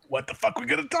 what the fuck we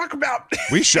gonna talk about?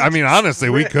 We should. I mean, honestly,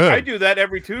 we I could. do that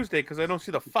every Tuesday because I don't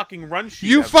see the fucking run sheet.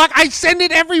 You ever. fuck! I send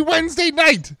it every Wednesday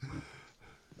night.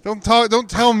 Don't talk. Don't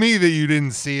tell me that you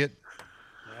didn't see it.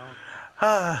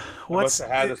 I What's must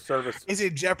have had a service is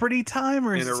it Jeopardy time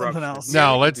or is it something interruption. else? Yeah,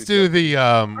 No, we can let's do do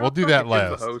the. We'll do that Give the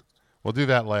last. host. We'll do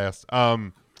that last.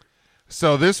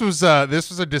 So this was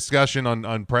a discussion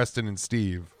on Preston and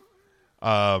Steve.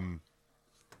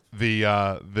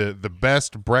 The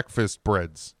best breakfast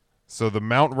breads. So the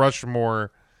Mount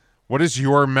Rushmore. What is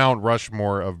your Mount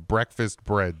Rushmore of breakfast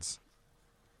breads?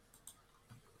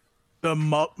 The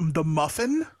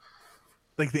muffin,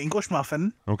 like the English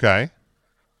muffin, Okay.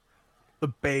 the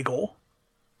bagel.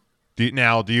 Do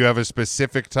you have a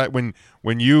specific type when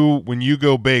you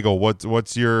go bagel?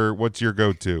 What's your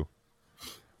go to?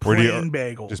 Where do Plain you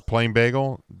bagel. just plain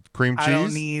bagel, cream cheese? I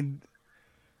don't need.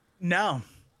 No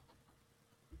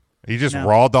you just no.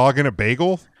 raw dogging a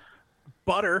bagel?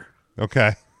 butter.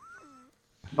 Okay.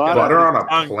 Butter on a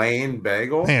Tongue. plain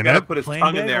bagel. Man, Gotta that, put his plain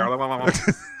tongue in there.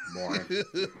 Boy.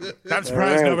 I'm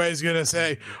surprised nobody's gonna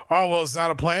say, "Oh well, it's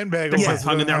not a plain bagel." Put his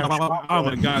tongue in there. Oh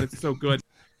my god, it's so good.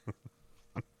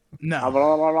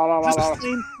 No, just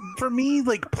plain, for me,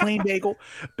 like plain bagel,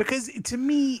 because to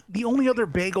me, the only other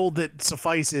bagel that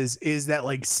suffices is that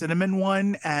like cinnamon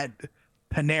one at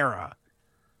Panera.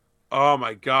 Oh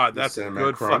my god, that's a Cinnamon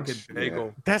good crunch, fucking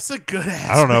bagel. That's a good ass.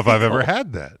 I don't know if I've bagel. ever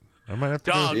had that. I might have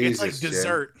to. Dog, Go, it's like Jesus, Jim.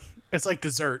 dessert. It's like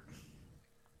dessert.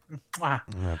 Mwah.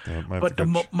 I might have But to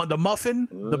go the muffin,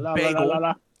 the La, la, bagel. la,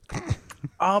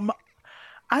 la, la.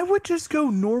 I would just go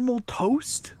normal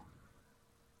toast.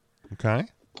 okay.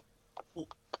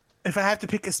 If I have to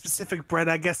pick a specific bread,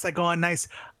 I guess I go on a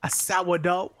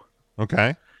sourdough,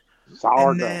 Okay.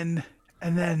 Sourdough.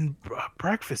 and then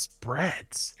breakfast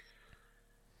breads.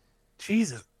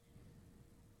 Jesus.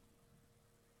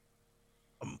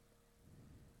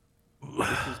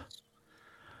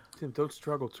 Tim, don't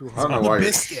struggle too I don't hard. know why you're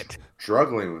biscuit.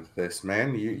 struggling with this,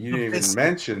 man. You didn't even biscuit.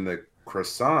 mention the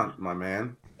croissant, my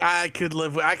man. I could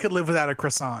live without a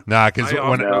croissant. Nah, because I,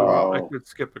 when No. I could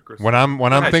skip a croissant. when I'm Go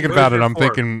ahead, thinking what about is it, your I'm fourth?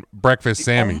 thinking breakfast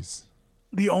Sammy's.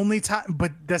 The only time,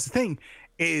 but that's the thing,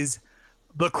 is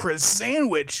the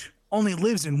sandwich only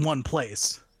lives in one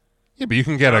place. Yeah, but you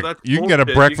can get No, a that's you can get a bullshit.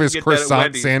 You can breakfast get that at croissant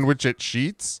Wendy's. sandwich at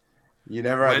Sheets. You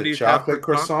never had Wendy's the have chocolate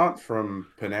croissant? croissant from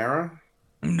Panera?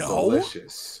 No,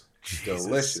 Delicious. Jesus.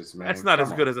 Delicious, man. That's not Come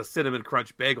as on. good as a cinnamon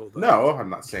crunch bagel, though. No, I'm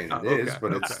not saying it Oh, is, okay,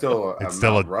 but okay. it's still It's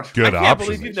still a Mount good I can't option.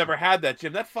 believe you've never had that,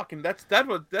 Jim. That's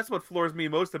what floors me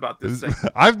most about this thing.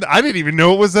 I didn't even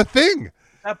know it was a thing.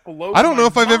 That blows I don't know my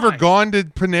if I've ever mind. gone to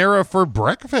Panera for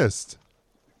breakfast.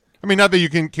 I mean, not that you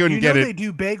couldn't You get know it. they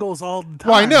do bagels all the time.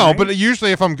 Well, I know, right? but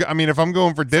usually if I'm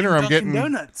going for dinner, I'm Dunkin' getting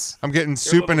donuts.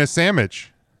 soup and little- a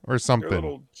sandwich or Your something.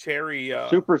 little cherry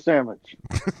Super sandwich.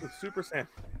 super sand.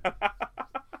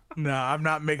 No, I'm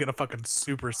not making a fucking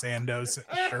super Sandos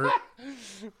shirt.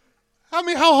 I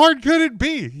mean, how hard could it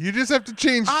be? You just have to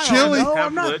change I chili. don't know.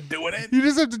 I'm Template. not doing it. You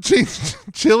just have to change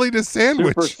chili to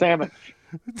sandwich. Super sandwich.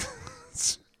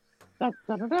 Da,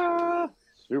 da, da, da.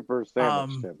 Super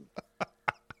sandwich. Tim.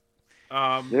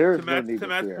 There's To no Matt's, need to to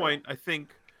Matt's fear. point, I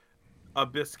think a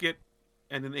biscuit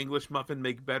and an English muffin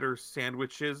make better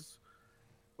sandwiches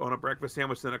on a breakfast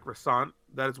sandwich than a croissant.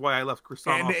 That is why I left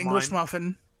croissant And off the English mine.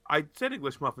 muffin. I said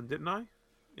English muffin, didn't I?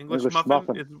 English, English muffin,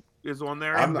 muffin. is on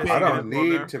there. I and don't biscuit is on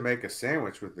need there. to make a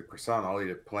sandwich with the croissant. I'll eat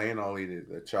it plain. I'll eat it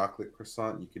a chocolate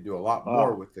croissant. You could do a lot Oh.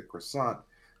 more with the croissant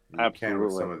than you can with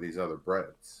Absolutely. some of these other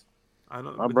breads. I don't,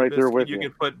 I'm with the right there biscuit, with you. you.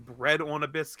 can put bread on a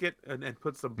biscuit and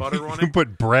put some butter on You it.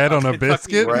 put bread on a Kentucky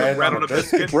biscuit. bread Bread on a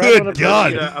biscuit. Bread on Good a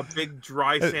God! Eat a big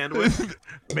dry sandwich.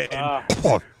 Man, Ah,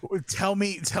 tell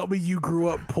me you grew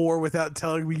up poor without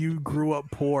telling me you grew up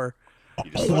poor.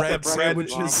 You just put Bread that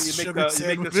sandwiches, you make sugar the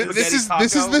sandwiches. This is spaghetti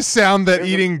this is taco. the sound that Here's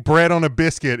a- eating bread on a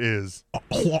biscuit is.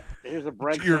 here's a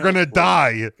bread. You're gonna sandwich.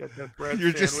 die. Get that bread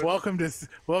You're just- sandwich.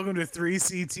 Welcome to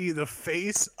 3CT, the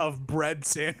face of bread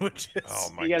sandwiches.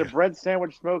 Oh my You get a god! bread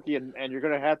sandwich, Smokey, and you're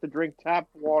gonna have to drink tap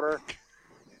water.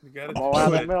 You gotta I'm all out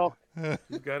do of it. milk.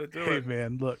 You gotta do Hey it.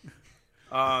 man, look.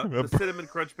 The cinnamon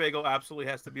crunch bagel absolutely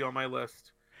has to be on my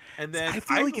list. And then I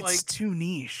feel like it's too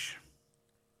niche.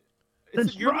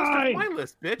 it's your list right. or my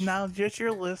list, bitch. Now just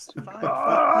your list. Fine, fuck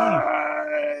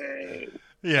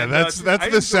Yeah, And, that's I the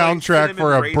enjoy soundtrack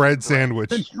for cinnamon a raisin bread bread.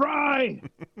 sandwich. dry.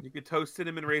 You could toast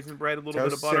cinnamon raisin bread, a little bit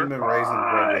Toast of butter. cinnamon raisin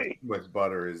bread with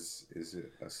butter is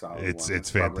a solid It's- one.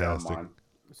 it's That's probably on fantastic. mine.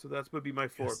 So that's would be my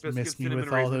four. Just Biscuit, miss me cinnamon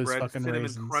with all raisin those bread, fucking cinnamon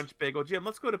raisins. crunch bagel. Jim,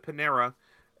 let's go to Panera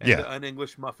and Yeah. an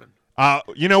English muffin.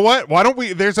 You know what? Why don't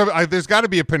we? There's got to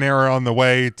be a Panera on the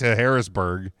way to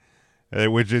Harrisburg,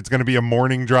 which it's going to be a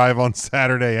morning drive on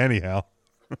Saturday anyhow.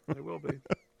 There will be.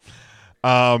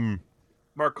 Um,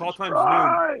 Mark, call time's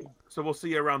noon, so we'll see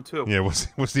you around 2. yeah,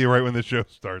 we'll see you right when the show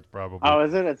starts, probably. Oh,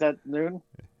 is it? It's at noon?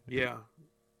 Yeah.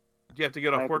 Do you have to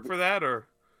get I off have work to for that, or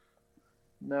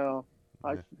No.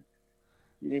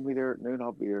 You need me there at noon?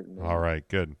 I'll be there at noon. All right,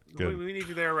 good, we, good. we need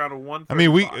you there around 1:35. I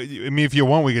mean, if you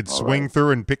want, we could All swing right.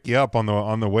 through and pick you up on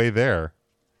the way there.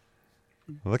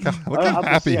 Look how I'll just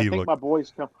happy see. I he think looked. my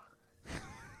boys come.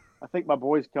 I think my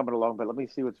boy's coming along, but let me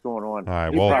see what's going on. All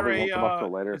right, He well- probably won't come up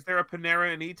till later. Is there a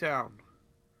Panera in E-Town?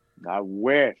 I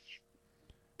wish.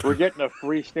 We're getting a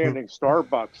freestanding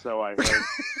Starbucks, though. I heard.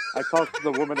 I talked to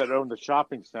the woman that owned the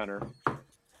shopping center.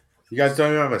 You guys don't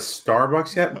even have a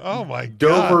Starbucks yet? Oh my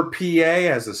Dover, god! PA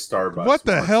has a Starbucks. What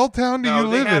the Mark. hell town do No, you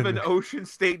they live have in? an Ocean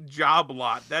State job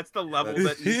lot. That's the level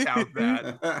that E-Town's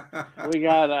at. We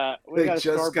got we they got a just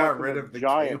Starbucks got and rid a of the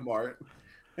Giant. Kmart.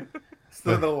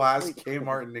 So the last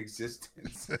Kmart in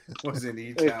existence was in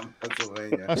E-Town,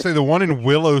 Pennsylvania. I say the one in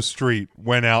Willow Street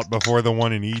went out before the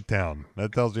one in E-Town.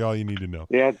 That tells you all you need to know.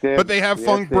 Yeah, it did. But they have Yeah,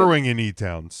 Funk it did. Brewing in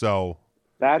E-Town, so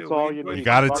That's Dude, all we- you we need. you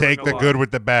got to Buttering take a the lot. good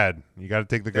with the bad. You got to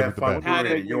take the They good have with the Fun bad. Brewery in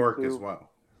Had New it York too. as well.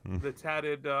 The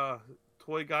tatted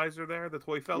toy guys are there, the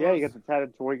toy fellows. Yeah, you got the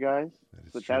tatted toy guys, That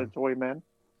is the true. tatted toy men.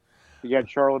 You got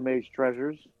Charlotte May's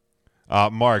treasures.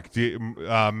 Mark,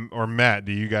 or Matt,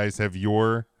 do you guys have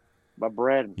your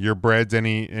Bread. breads?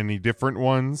 Any different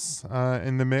ones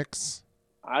in the mix?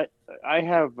 I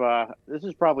have. This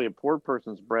is probably a poor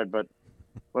person's bread, but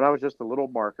when I was just a little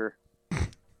marker,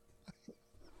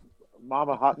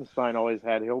 Mama Hottenstein always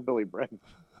had hillbilly bread.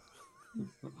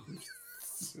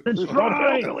 It's more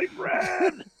hillbilly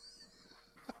bread.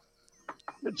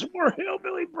 It's more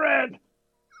hillbilly bread.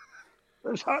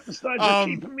 There's Hottensteins are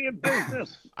keeping me in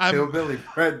business. Hillbilly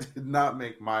bread did not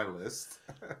make my list.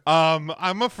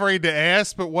 I'm afraid to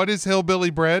ask, but what is hillbilly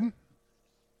bread?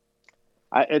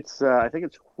 I think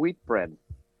it's wheat bread.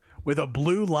 with a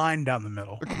blue line down the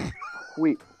middle.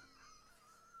 Wheat.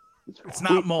 It's wheat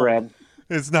not mold. bread.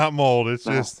 It's not mold. It's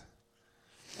No. just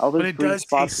Oh, But those it green does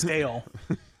spots. taste stale.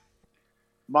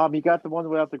 Mom, you got the one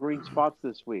without the green spots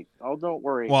this week. Oh, don't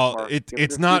worry. Well, Mark. it's Give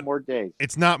it a few not- more days.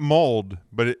 It's not mold,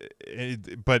 but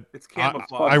It's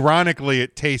camouflage. ironically,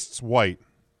 it tastes white.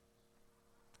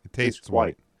 It tastes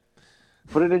white.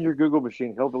 Put it in your Google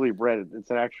machine. Hillbilly Bread. It's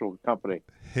an actual company.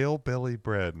 Hillbilly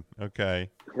bread. Okay.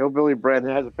 Hillbilly Bread. It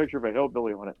has a picture of a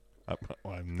hillbilly on it.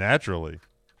 Well, naturally.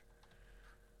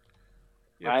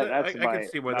 Yeah, that's I my- can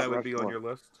see why that that would be on restaurant.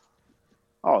 your list.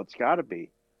 Oh, it's got to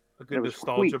be. A It good was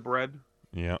nostalgia sweet. bread.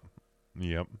 Yep.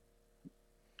 Yep.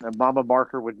 And Mama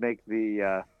Marker would make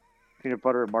the peanut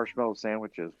butter and marshmallow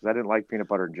sandwiches because I didn't like peanut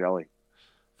butter and jelly.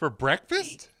 For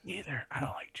breakfast? Neither. I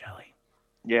don't like jelly.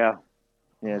 Yeah,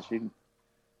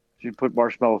 she'd put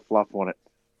marshmallow fluff on it.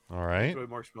 All right. Enjoy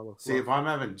marshmallow. See, if I'm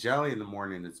having jelly in the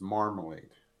morning, it's marmalade.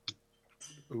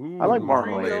 Ooh, I like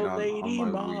Marmalade marmalade. on Lady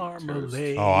my wheat toast.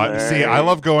 marmalade. Oh, I see. I Hey.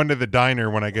 love going to the diner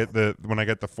when I get the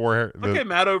four. Look at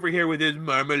Matt over here with his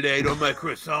marmalade on my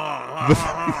croissant.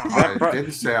 I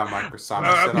didn't say on my croissant.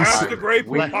 I said Pass on the my grape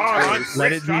wheat toast.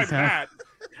 Let it be Rich known. Matt.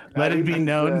 Let it be He's,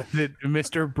 known that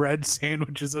Mr. Bread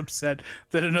Sandwich is upset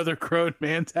that another grown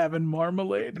man's having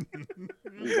marmalade.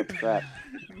 He's upset.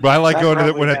 But I like That's going to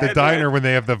probably when at the bad, diner right? when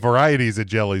they have the varieties of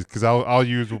jellies because I'll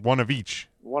use one of each.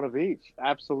 One of each.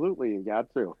 Absolutely, you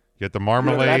got to. Get the There's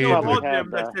marmalade. no probably law, the- had,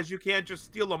 Jim, that says you can't just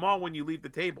steal them all when you leave the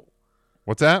table.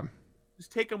 What's that?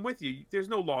 Just take them with you. There's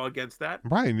no law against that,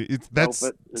 Right. That's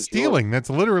but it's stealing. That's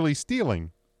literally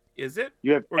stealing. is it?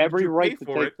 You have Or did every you right pay to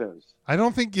for take it? those. I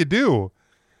don't think you do.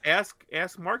 Ask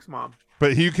Mark's mom,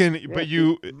 But you can. But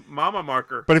you. Mama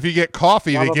Marker. But if you get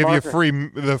coffee, they Mama give Marker. you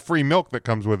the free milk that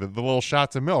comes with it. The little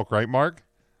shots of milk, right, Mark?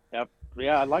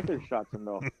 Yeah, I like those shots of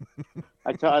milk.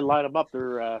 I line them up.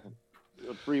 They're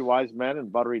three wise men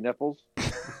and buttery nipples.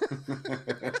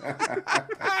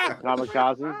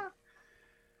 Kamikaze.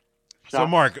 So,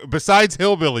 Mark, besides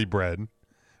hillbilly bread,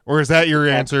 or is that your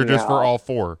answer just for out. all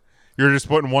four? You're just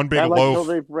putting one big I like loaf.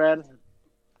 hillbilly bread.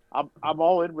 I'm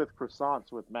all in with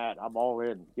croissants with Matt. I'm all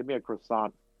in. Give me a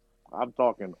croissant. I'm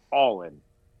talking all in.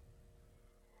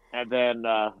 And then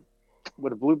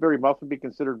would a blueberry muffin be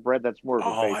considered bread? That's more of a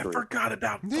Oh, I bakery. forgot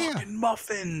about Yeah. fucking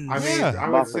muffins. I mean, Yeah. I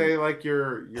would Muffin. say like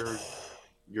your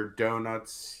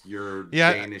donuts, your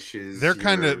Yeah, danishes. They're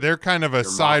kind of a your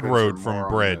side muffins road are from more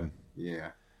on bread. the- yeah.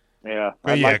 Yeah.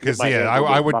 But I'd yeah, like to get because my hands I on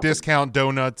those would muffins. discount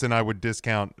donuts and I would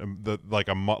discount like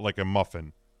a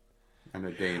muffin. And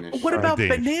a Danish. What about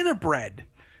Danish. banana bread?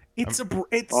 It's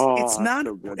it's Oh, it's that's not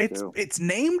so good, it's too. it's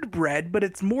named bread, but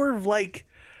it's more of like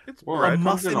It's Well, bread. it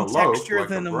comes in muffin a loaf, texture like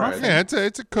than a bread. muffin. Yeah,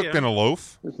 it's cooked Yeah. in a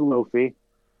loaf. It's loafy.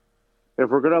 If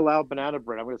we're going to allow banana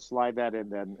bread, I'm going to slide that in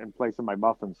then in place of my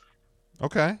muffins.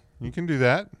 Okay, you can do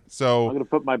that. I'm So, going to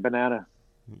put my banana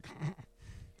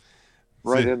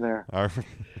right in there.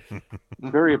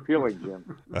 Very appealing,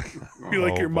 Jim. You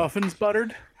like Oh, your muffins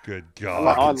buttered? Good I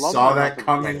God. love Saw my that muffins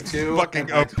coming buttered. too.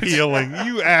 Fucking appealing,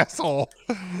 you asshole.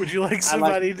 Would you like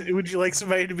somebody? Would you like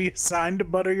somebody to be assigned to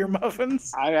butter your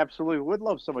muffins? I absolutely would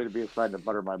love somebody to be assigned to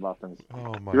butter my muffins.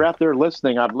 Oh If you're my. out there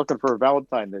listening, I'm looking for a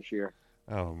Valentine this year.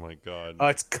 Oh my God. Oh,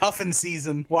 it's cuffing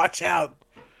season. Watch out.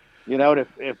 You know, and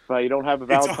if you don't have a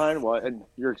It's- Valentine, well, and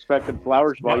you're expecting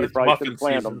flowers, well, you It's probably muffin should have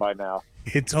planned season. them by now.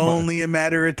 It's only a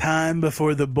matter of time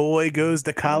before the boy goes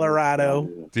to Colorado.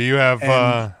 Do you have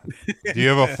a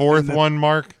fourth one,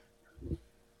 Mark?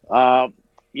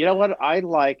 You know what? I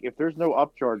like, if there's no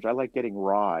upcharge, I like getting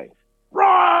rye.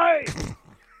 Rye!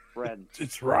 Bread.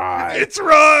 It's right. It's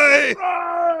right.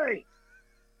 Rye!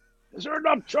 Is there an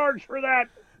upcharge for that?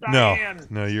 No, Diane?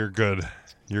 no, you're good.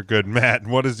 You're good, Matt.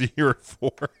 What is your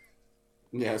for?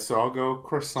 Yeah, so I'll go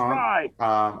croissant. Rye!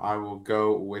 I will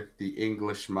go with the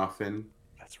English muffin.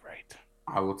 That's right.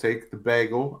 I will take the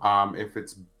bagel. If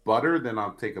it's butter, then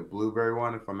I'll take a blueberry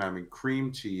one. If I'm having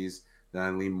cream cheese, then I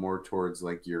lean more towards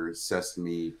like your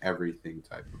sesame everything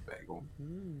type of bagel.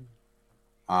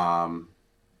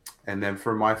 And then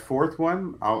for my fourth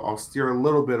one, I'll steer a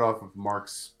little bit off of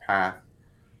Mark's path.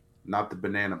 Not the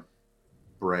banana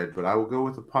bread, but I will go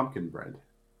with the pumpkin bread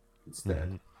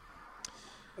instead.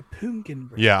 A pumpkin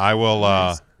bread. Yeah, I will.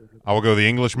 I will go the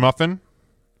English muffin.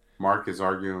 Mark is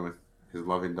arguing with his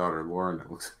loving daughter Lauren. It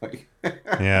looks like.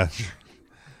 Yeah.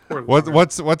 Poor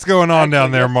What's going on down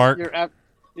Actually, there, yes, Mark?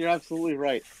 You're absolutely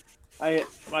right.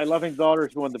 My loving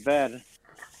daughter's going to bed,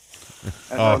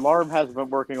 and Oh. her alarm hasn't been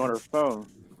working on her phone.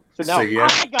 So now So you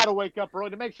have- I got to wake up early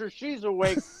to make sure she's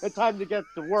awake in time to get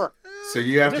to work. So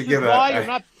you have This to give is why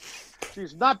a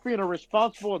she's not being a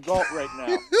responsible adult right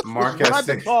now. Mark This is what has I've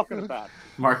been to talking about.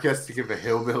 Mark has to give a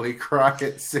hillbilly cry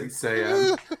at 6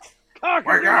 a.m. Cock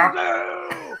Wake a up!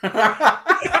 doodle-doo!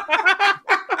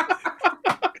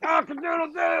 Cock a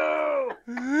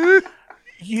Cock-a-doodle-doo!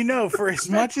 You know, for as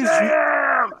much as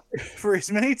Damn! for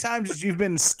as many times as you've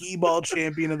been skee ball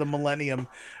champion of the millennium,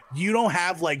 you don't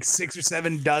have like 6 or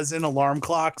 7 dozen alarm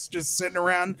clocks just sitting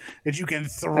around that you can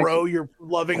throw your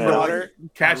loving Yeah. daughter.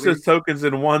 Cash those tokens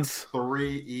in once.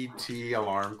 3 ET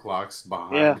alarm clocks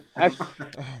behind. Yeah, Oh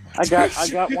my I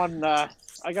got one.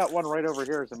 I got one right over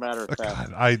here. As a matter of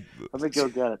fact, God, let me go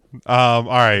get it. all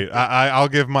right. I'll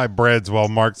give my breads while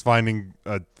Mark's finding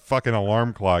a fucking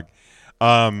alarm clock.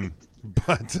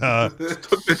 But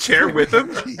Took the chair with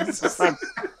him. Jesus.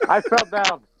 I fell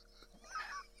down.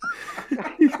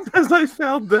 As I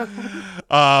found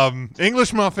them.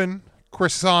 English muffin,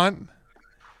 croissant.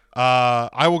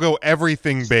 I will go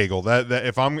everything bagel. That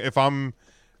if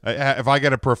I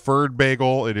get a preferred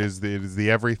bagel, it is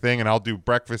the everything, and I'll do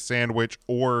breakfast sandwich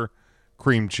or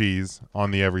cream cheese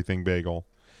on the everything bagel.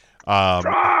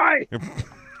 Try.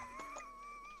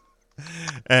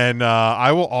 And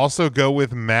I will also go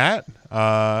with Matt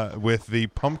with the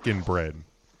pumpkin bread.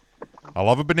 I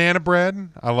love a banana bread.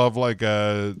 I love like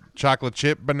a chocolate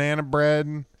chip banana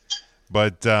bread.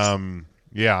 But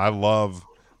yeah, I love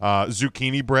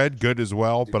zucchini bread, good as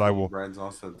well. But I will Bread's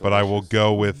also go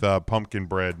delicious. with pumpkin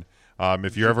bread.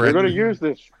 If you're ever You're going to use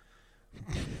this.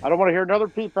 I don't want to hear another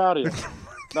peep out of you.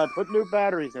 I put new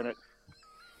batteries in it.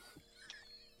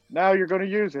 Now you're going to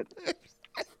use it.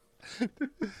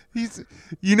 he's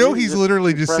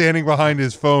literally just Press- standing behind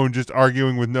his phone, just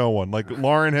arguing with no one. Like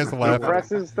Lauren has to He laugh.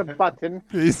 presses the button.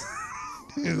 He's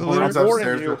Lauren's literally warning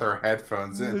upstairs you. with her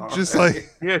headphones in. just already. like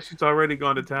Yeah, she's already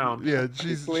gone to town. yeah,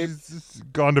 she's Sleep.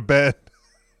 just gone to bed.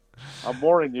 I'm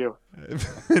warning you.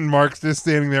 And Mark's just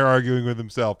standing there arguing with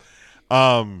himself.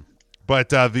 But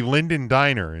the Linden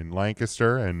Diner in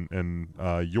Lancaster and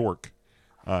York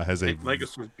has a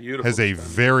Lancaster's beautiful. has a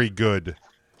very good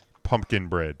pumpkin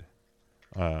bread.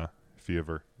 If you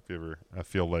ever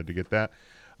feel led to get that.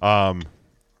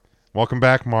 Welcome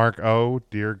back, Mark. Oh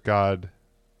dear God.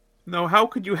 No, how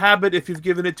could you have it if you've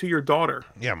given it to your daughter?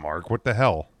 Yeah, Mark. What the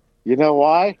hell? You know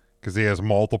why? Because he has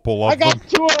multiple I of them. got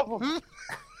 2 of them.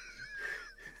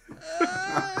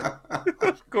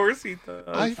 Of course he does.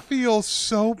 I feel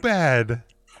so bad.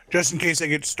 Just in case I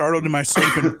get startled in my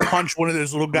sleep and punch one of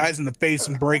those little guys in the face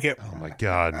and break it. Oh my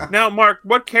God. Now, Mark,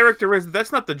 what character is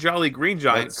that's not the Jolly Green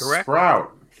Giant, That's correct?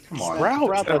 Sprout. Come on. Sprout.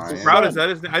 Sprout, that's his Sprout, son. is that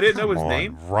his name? I didn't know his Come on,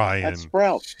 name. Ryan. That's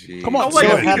Sprout. Jeez. Come on, Oh, like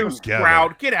So a it had Peter him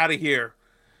Sprout. Get out of here.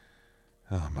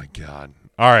 Oh my God.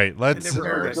 All right, let's never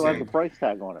heard that Still has the name. price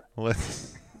tag on it.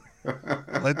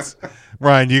 let's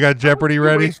Ryan, you got Jeopardy You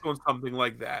ready? waste on something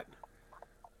like that.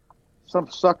 Some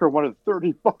sucker wanted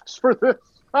 $30 for this.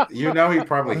 You know he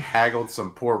probably haggled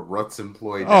some poor Roots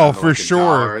employee. Oh, down to for like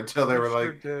sure. $1 Until they were Sure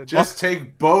like, did. just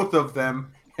take both of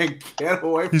them and get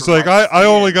away from He's like, my I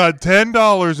only stand." got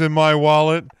 $10 in my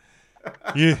wallet.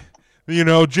 You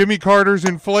know, Jimmy Carter's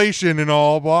inflation and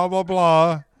all, blah blah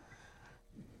blah.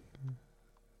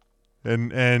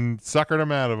 And suckered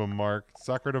him out of him, Mark.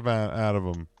 Suckered him out of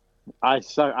him.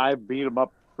 I beat him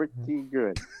up pretty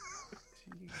good.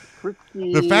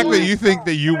 Pretty. The fact that you think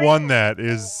that you won that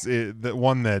is that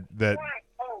one that 1:03 a.m.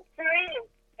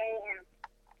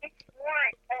 It's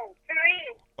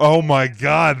 1:03. oh my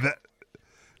God,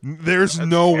 there's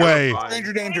no way. terrifying.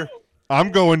 Stranger danger.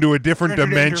 I'm going to a different Stranger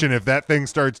dimension if that thing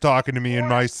starts talking to me in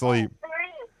my sleep. 3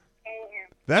 a.m.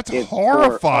 That's It's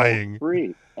horrifying.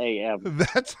 4:03 a.m.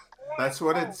 That's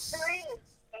what it's. 3 a.m.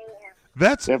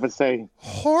 That's If it's say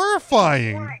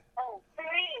horrifying. 1:03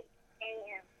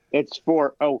 a.m. it's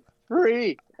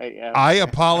 4:03 a.m. I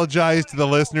apologize to the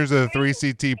listeners of the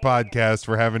 3CT podcast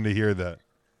for having to hear that.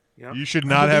 Yep. You should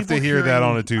not have to believe we're hear that hearing-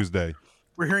 on a Tuesday.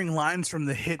 We're hearing lines from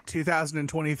the hit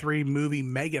 2023 movie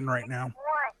Megan right now.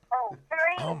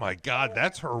 1:03 Oh my God,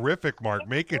 that's horrific, Mark.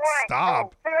 Make it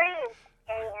stop. 1:03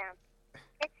 a.m.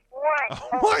 It's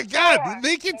Oh my God,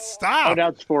 make it Oh, stop. now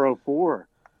it's 4:04.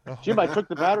 Jim, I took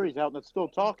the batteries out and it's still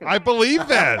talking. I believe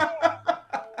that.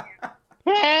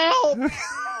 Help!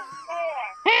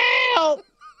 Help!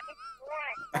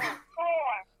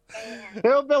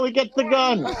 Hillbilly, get the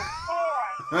gun!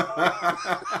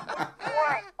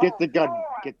 Get the gun!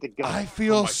 Get the gun! I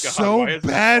feel Oh my God, so why is it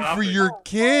bad for stopping? your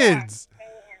kids.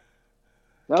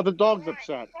 Now the dog's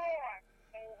upset.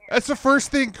 That's the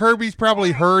first thing Kirby's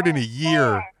probably heard in a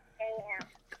year.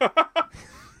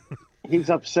 He's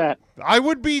upset. I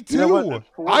would be too. You know what? It's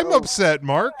 4:00. I'm upset,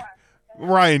 Mark.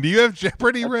 Ryan, do you have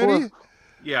Jeopardy That's ready?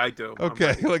 Yeah, I do. I'm Okay,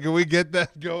 ready. like can we get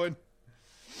that going?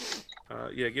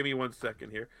 Yeah, give me 1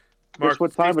 second here. Guess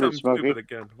what say time it is, something Smokey? stupid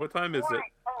again. What time is it?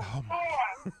 Oh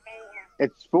my.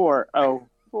 It's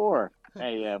 4:04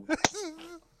 a.m.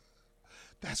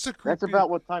 That's a creepy. That's about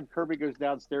what time Kirby goes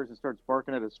downstairs and starts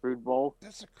barking at his food bowl.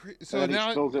 That's a so then he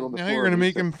now, spills it on the now floor you're gonna and make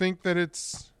eats it. him think that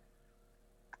it's.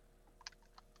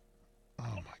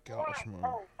 Oh my gosh, Mark.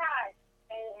 4:05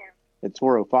 a.m. It's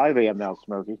 4:05 a.m. now,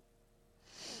 Smokey.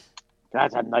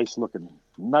 That's a nice looking.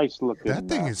 That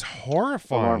thing is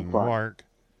horrifying, alarm clock. Mark.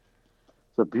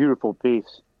 It's a beautiful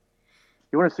piece.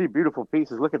 You want to see beautiful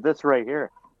pieces? Look at this right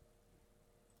here.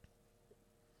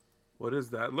 What is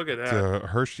that? Look at It's that. a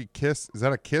Hershey Kiss. Is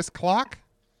that a Kiss clock?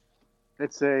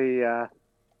 It's a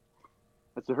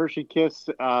Hershey Kiss.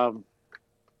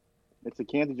 It's a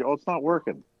candy. Oh, it's not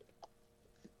working.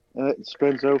 And it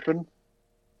spins open.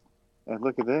 And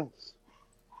look at this.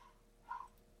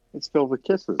 It's filled with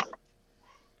kisses.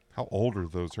 How old are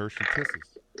those Hershey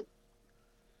Kisses?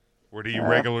 Where do you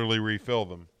regularly refill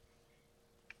them?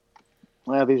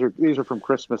 Well, these are from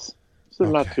Christmas, so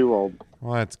they're not Okay. too old.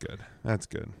 Well, that's good. That's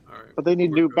good. All right. But they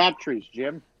need new batteries,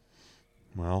 Jim.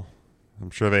 Well, I'm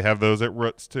sure they have those at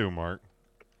Roots too, Mark.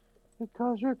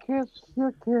 Because your kiss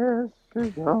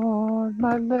is on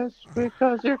my list.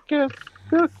 Because your kiss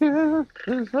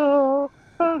is on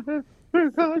my list.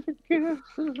 Because your kiss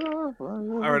is on my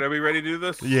list. All right, are we ready to do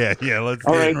this? Yeah, let's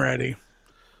All do, right. Getting ready.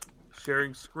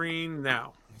 Sharing screen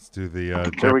now. let's do the There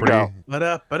we Jeopardy. go.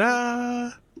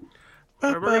 Ba-da-ba-da.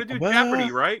 We're gonna do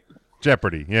Jeopardy, right?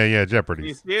 Jeopardy. Yeah, Can you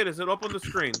Jeopardy. see it? Is it up on the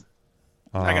screen?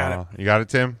 I got it. You got it,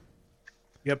 Tim?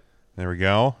 Yep. There we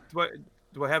go.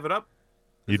 Do I have it up?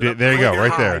 You Is it did. up There you there? go,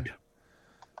 right there. Hide.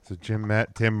 So Jim,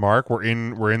 Matt, Tim, Mark. We're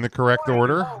in the correct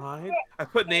order. Hide. I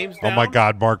put names Oh down. my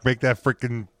God, Mark, make that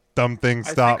freaking dumb thing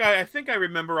stop. I think I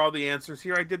remember all the answers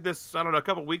here. I did this, I don't know, a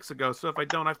couple weeks ago. So if I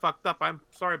don't, I fucked up. I'm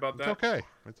sorry about It's that. okay.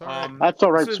 It's all right. That's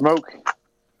all right, This is- Smoke.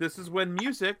 This is when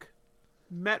music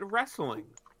met wrestling.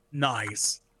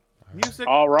 Nice. Music,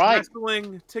 All right.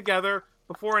 wrestling together.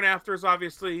 Before and after is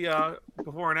obviously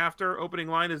before and after. Opening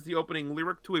line is the opening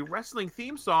lyric to a wrestling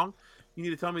theme song. You need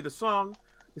to tell me the song.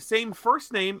 The same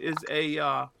first name is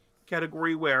a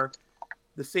category where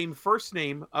the same first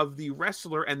name of the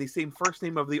wrestler and the same first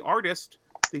name of the artist,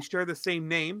 they share the same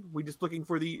name. We're just looking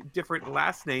for the different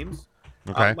last names.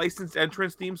 Okay. Licensed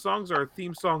entrance theme songs are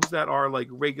theme songs that are like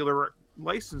regular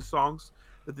licensed songs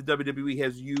that the WWE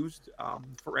has used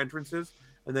for entrances.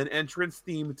 And then entrance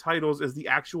theme titles is the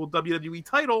actual WWE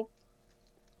title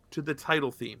to the title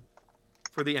theme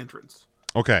for the entrance.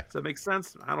 Okay. Does that make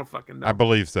sense? I don't fucking know. I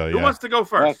believe so. Who Yeah. wants to go Heck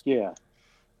first? yeah.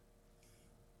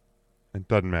 It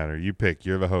doesn't matter. You pick.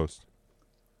 You're the host.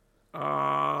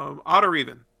 Odd or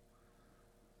even?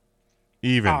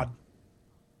 Even. Odd.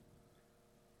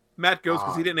 Matt goes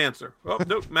because he didn't answer. Oh,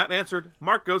 nope. Matt answered.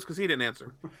 Mark goes because he didn't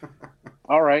answer.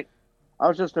 All right. I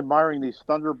was just admiring these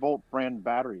Thunderbolt brand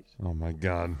batteries. Oh my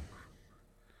God.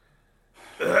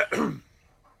 Okay.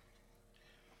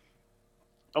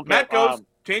 Matt goes.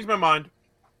 Change my mind.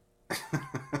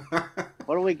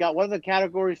 What do we got? What are the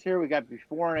categories here? We got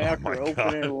before and Oh after, my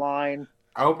opening God. line.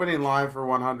 Opening line for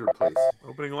 100, please.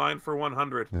 Opening line for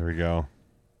 100. There we go.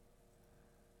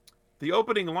 The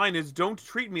opening line is "Don't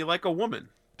treat me like a woman."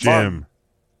 Jim.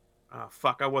 Ah,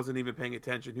 fuck! I wasn't even paying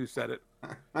attention. Who said it?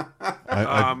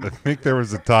 I think there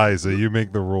was a tie, so you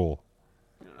make the rule.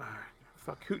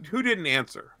 Fuck. Who didn't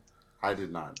answer? I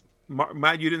did not.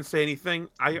 Matt, you didn't say anything.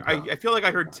 I feel like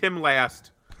I heard Tim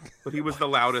last, but he was the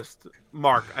loudest.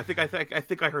 Mark. I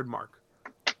think I heard Mark.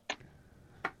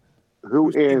 Who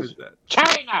Whose theme is that?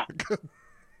 China?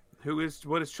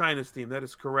 What is China's theme? That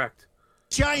is correct.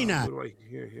 China. What do I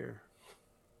hear here?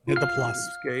 Hit the plus.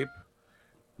 Escape.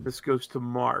 This goes to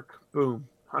Mark. Boom.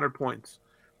 100 points.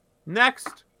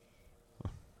 Next.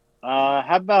 How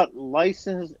about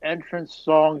licensed entrance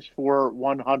songs for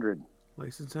 100?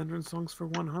 License entrance songs for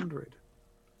 100.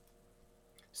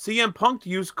 CM Punk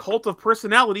used Cult of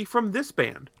Personality from this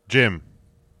band. Jim.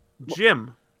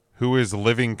 Jim, Who is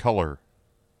Living Color?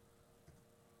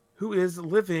 who is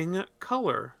Living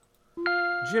Color.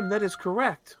 Jim, that is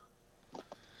correct.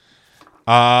 Let's.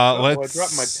 I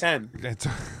dropped my pen.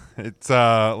 It's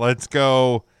let's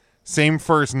go. Same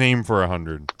first name for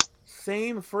 100.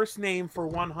 Same first name for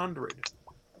 100.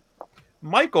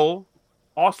 Michael,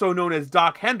 also known as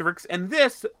Doc Hendricks, and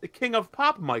this, the King of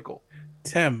Pop Michael.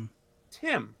 Tim,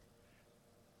 Tim,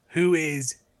 who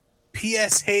is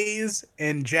P.S. Hayes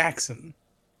and Jackson.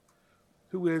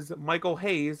 who is Michael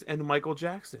Hayes and Michael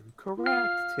Jackson. Correct,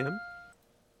 Tim.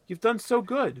 You've done so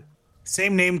good.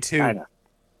 Same name too. China.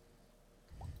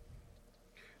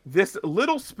 This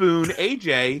little spoon,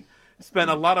 AJ,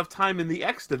 spent a lot of time in the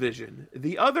X division.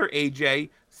 The other AJ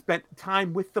spent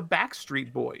time with the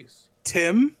Backstreet Boys.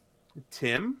 Tim,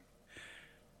 Tim,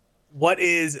 what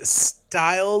is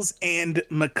Styles and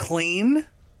McLean?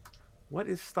 What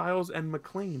is Styles and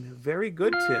McLean? Very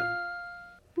good,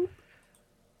 Tim.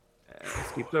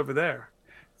 Escaped over there.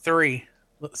 3.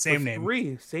 Same For name.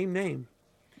 3, same name.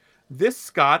 This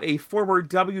Scott, a former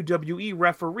WWE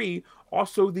referee,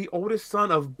 also the oldest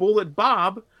son of Bullet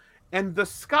Bob, and the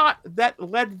Scott that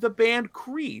led the band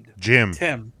Creed. Jim.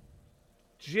 Tim.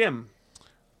 Jim.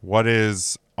 What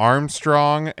is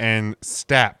Armstrong and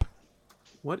Stapp?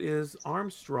 What is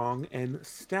Armstrong and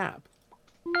Stapp?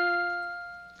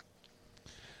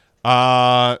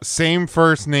 Same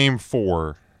first name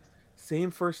 4.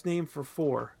 Same first name for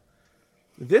 4.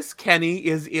 This Kenny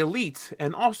is elite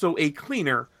and also a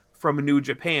cleaner from New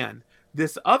Japan.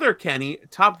 This other Kenny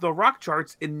topped the rock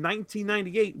charts in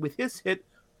 1998 with his hit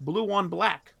Blue on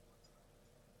Black.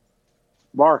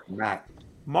 Mark, Matt.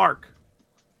 Mark.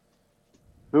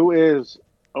 who is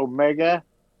Omega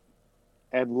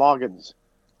and Loggins?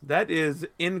 That is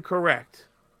incorrect.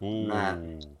 Ooh.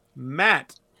 Matt.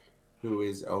 Matt, Who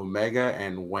is Omega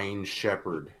and Wayne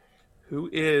Shepherd? who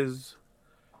is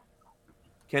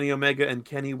Kenny Omega and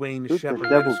Kenny Wayne Who's Shepherd. the That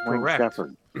Devil's is Wing correct.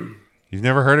 Shepherd? You've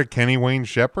never heard of Kenny Wayne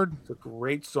Shepherd? It's a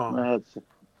great song.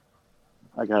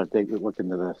 I gotta take a look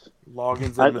into this.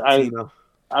 Loggins and I- Messina.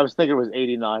 I was thinking it was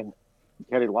 89.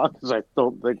 Kenny Loggins, I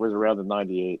don't think was around the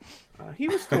 98. He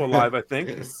was still alive, I think.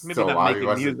 He's Maybe still not alive. He making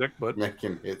wasn't music, but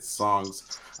Making hit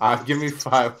songs. Give me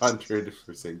 500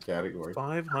 for same category.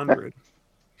 500.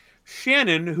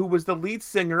 Shannon, who was the lead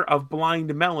singer of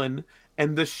Blind Melon,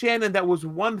 and the Shannon that was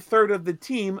 1/3 of the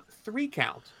team, 3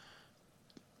 count.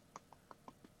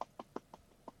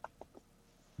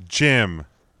 Jim.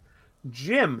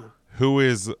 Jim, Who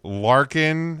is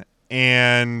Larkin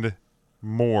and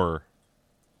Moore?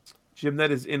 Jim,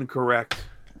 that is incorrect.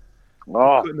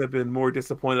 Oh, Couldn't have been more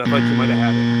disappointed. I thought you might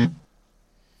have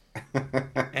had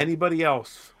it. Anybody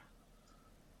else?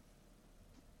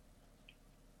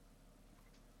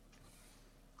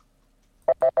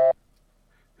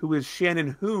 Who is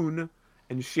Shannon Hoon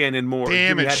and Shannon Moore? Damn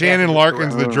Jimmy it. had Shannon half of it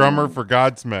Larkin's correct. the drummer for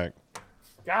Godsmack.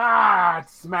 God,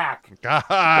 smack.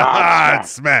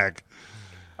 Godsmack.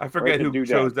 I forget Break who and do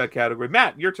chose that. that category.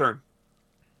 Matt, your turn.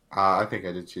 I think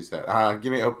I did choose that.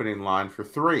 Give me opening line for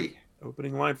 3.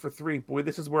 Opening line for 3. Boy,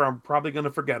 this is where I'm probably going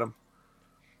to forget them.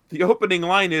 The opening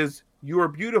line is, "You are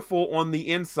beautiful on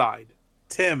the inside."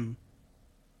 Tim.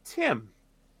 Tim,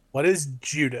 What is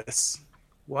Judas?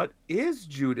 what is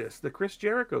Judas? The Chris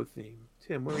Jericho theme.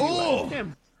 Tim, where are you at?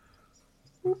 Tim.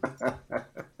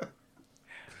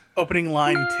 Opening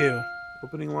line 2.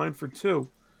 Opening line for 2.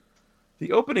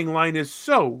 The opening line is,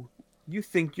 "So, you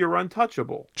think you're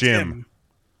untouchable." Jim.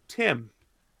 Tim,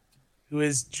 Who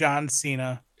is John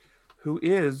Cena? who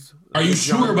is... Are you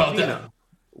John sure about Cena. that?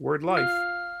 Word life.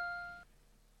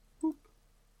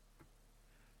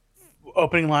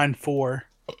 Opening line 4.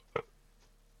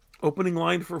 Opening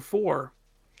line for 4.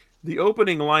 The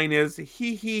opening line is,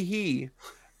 he.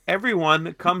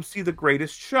 Everyone come see the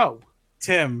greatest show.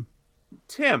 Tim.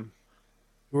 Tim,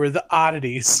 Who are the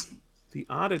oddities? the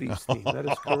oddities theme. That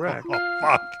is correct.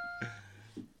 Fuck.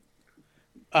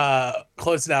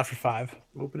 Close it out for 5.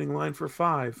 Opening line for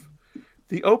 5.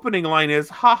 The opening line is,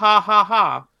 ha ha ha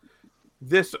ha.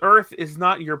 This earth is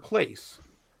not your place.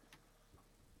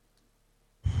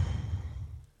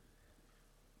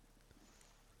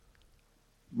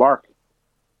 Mark.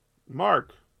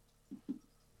 Mark,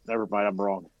 Never mind, I'm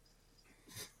wrong.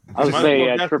 I would Might as say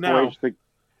well guess now.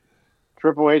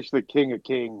 Triple H, the King of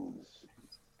Kings.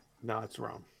 no, it's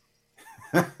wrong.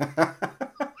 I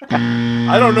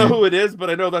don't know who it is, but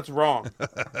I know that's wrong.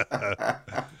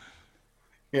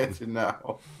 Good to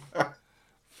know.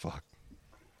 Fuck.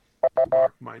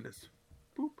 Mark minus.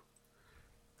 Boop.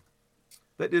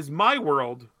 That is My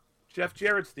World, Jeff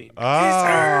Jarrett's theme.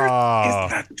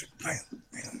 Ah.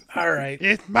 All right.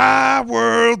 It's my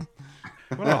world.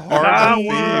 What a horrible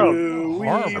theme. Wee,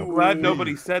 Horrible. I'm glad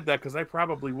nobody said that because I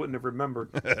probably wouldn't have remembered.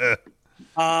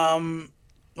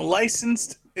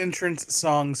 Licensed entrance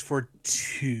songs for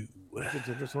 2.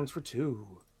 Different songs for 2.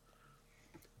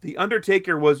 The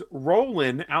Undertaker was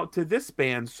 "Rollin' Out to This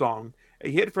Band" song, a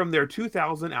hit from their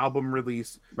 2000 album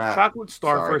release, Matt, Chocolate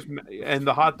sorry. Starfish and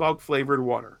the hot dog flavored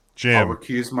water. I'll Jim.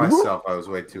 recuse myself. I was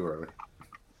way too early.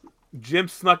 Jim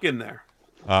snuck in there.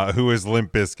 Who is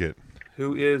Limp Bizkit?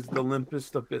 Who is the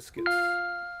limpest of biscuits?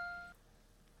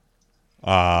 Give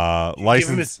him his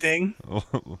License. thing.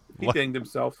 He dinged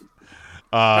himself.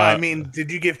 No, I mean,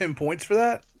 did you give him points for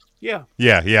that? Yeah,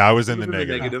 yeah, I was he in was the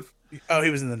negative. Oh, he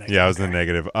was in the negative. Yeah, I was in the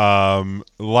negative.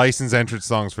 License entrance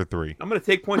songs for 3. I'm going to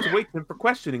take points away from him for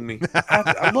questioning me.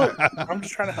 Look, I'm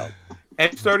just trying to help.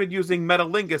 Ed started using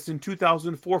Metalingus in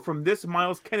 2004 from this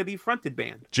Miles Kennedy fronted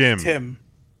band. Jim. Tim.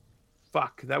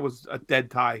 Fuck, that was a dead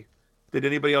tie. Did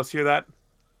anybody else hear that?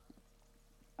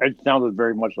 It sounded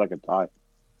very much like a tie.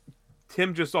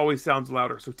 Tim just always sounds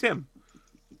louder. So Tim,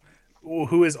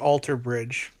 Who is Alter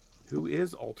Bridge? who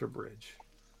is Alter Bridge?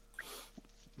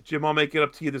 Jim, I'll make it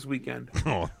up to you this weekend.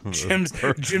 Oh, Jim's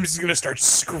gonna start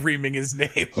screaming his name.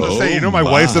 I was gonna say, my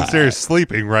wife's upstairs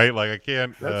sleeping, right? Like I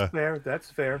can't. That's fair. That's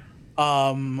fair.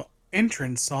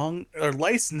 Entrance song or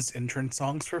licensed entrance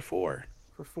songs for 4.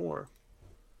 For 4.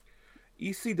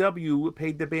 ECW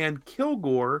paid the band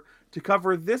Kilgore to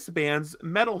cover this band's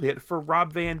metal hit for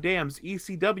Rob Van Dam's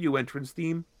ECW entrance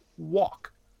theme,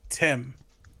 Walk. Tim,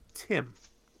 Tim,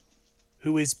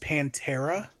 who is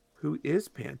Pantera? who is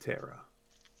Pantera?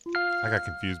 I got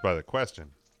confused by the question.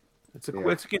 It's a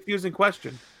confusing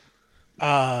question.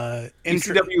 ECW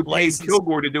ECW paid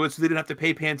Kilgore to do it, so they didn't have to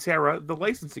pay Pantera the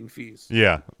licensing fees.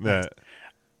 Yeah, that.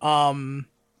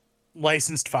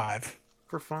 Licensed 5.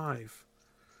 For 5.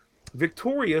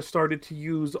 Victoria started to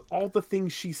use All the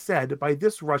Things She Said by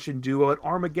this Russian duo at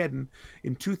Armageddon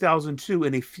in 2002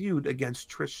 in a feud against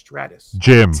Trish Stratus.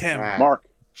 Jim, Tim, Mark.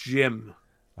 Jim,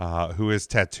 who is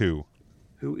Tattoo?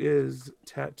 who is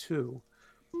Tattoo.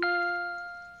 It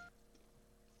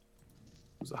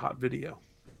was a hot video.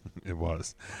 It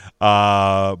was.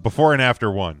 Before and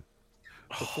after 1.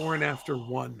 Before and after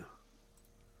 1.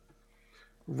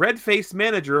 Red-faced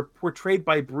manager, portrayed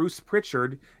by Bruce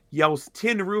Pritchard, yells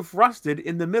 "Tin Roof Rusted"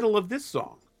 in the middle of this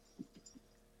song.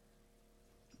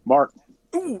 Mark.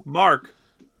 Mark,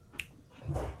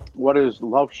 What is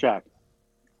Love Shack?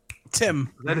 Tim,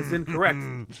 that is incorrect.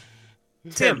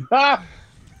 Tim, Ah!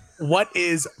 what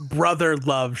is Brother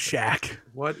Love Shack?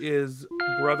 what is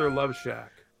Brother Love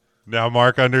Shack? Now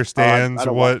Mark understands I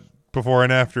don't what before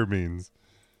and after means.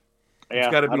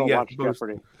 Yeah, gotta I be don't yes, watch Boost.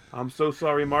 Jeopardy. I'm so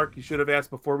sorry, Mark. You should have asked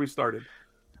before we started.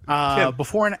 Tim.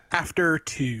 Before and after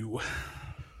 2.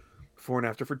 Before and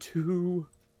after for 2.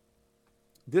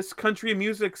 This country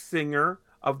music singer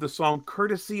of the song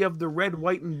 "Courtesy of the Red,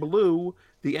 White, and Blue,"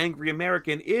 the Angry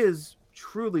American, is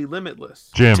truly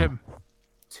limitless. Jim,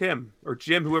 Tim, or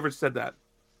Jim, whoever said that.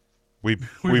 we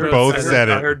heard- both I heard- said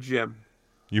I it. heard Jim.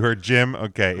 You heard Jim?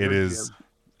 Okay, heard it is.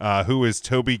 Who is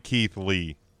Toby Keith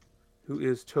Lee? Who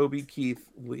is Toby Keith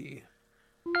Lee?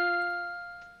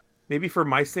 Maybe for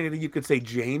my sanity, you could say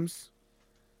James,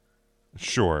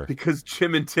 Sure. because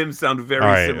Jim and Tim sound very All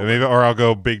right, similar. maybe, or I'll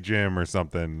go Big Jim or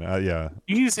something. Yeah,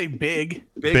 You need to say big.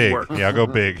 Big work. Yeah, I'll go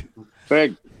Big.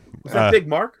 Big. Was that Big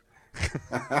Mark?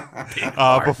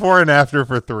 Before and after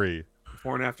for 3.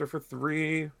 Before and after for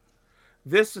 3.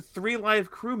 This 3 Live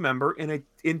crew member in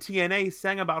TNA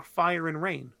sang about fire and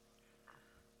rain.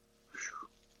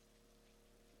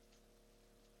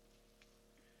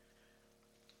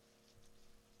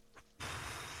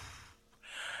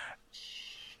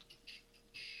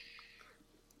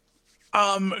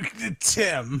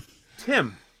 Tim,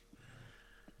 Tim,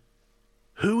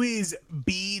 who is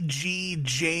BG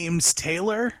James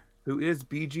Taylor? who is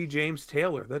BG James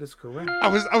Taylor. That is correct. I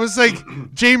was like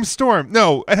James Storm.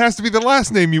 No, it has to be the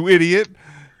last name, you idiot.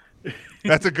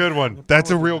 That's a good one. That's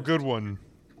a real good one.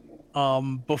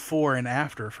 Before and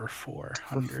after for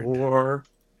 400. Before.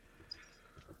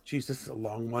 Jeez, this is a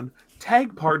long one.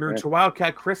 Tag partner to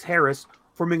Wildcat Chris Harris,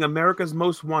 forming America's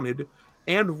Most Wanted,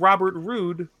 and Robert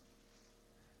Roode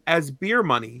as Beer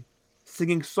Money,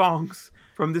 singing songs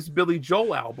from this Billy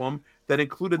Joel album that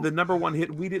included the #1 hit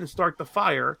 "We Didn't Start the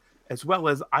Fire," as well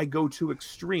as "I Go to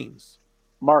Extremes."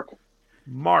 Mark.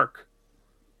 Mark,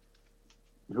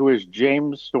 Who is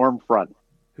James Stormfront?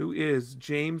 who is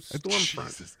James Stormfront.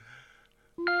 Jesus.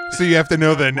 So you have to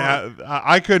know that now,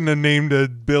 I couldn't have named a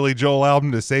Billy Joel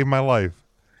album to save my life.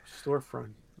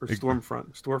 Storefront. Or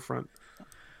Stormfront. Storefront.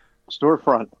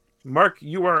 Storefront. Mark,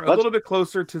 you are a Let's- little bit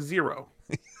closer to 0.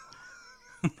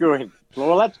 Good.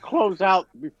 Well, let's close out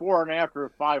before and after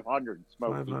 500.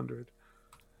 Smokey. 500.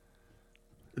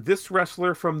 This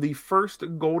wrestler from the first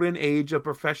golden age of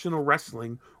professional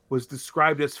wrestling was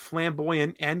described as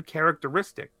flamboyant and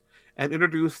characteristic and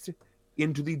introduced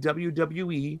into the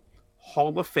WWE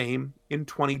Hall of Fame in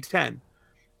 2010.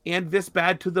 And this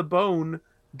bad to the bone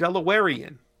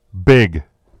Delawarean. Big.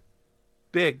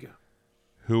 Big.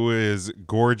 Who is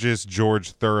gorgeous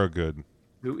George Thorogood?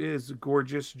 Who is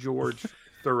gorgeous George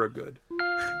Thorogood.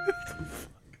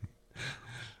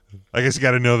 I guess you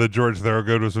got to know that George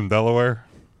Thorogood was from Delaware.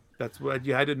 That's what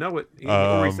you had to know it.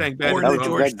 Or he's saying bad Or to the that was bone.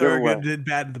 George that good one. Thorogood did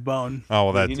bad to the bone. Oh,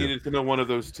 well, that You too. needed to know one of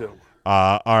those two.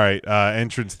 All right.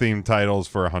 Entrance theme titles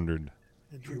for 100.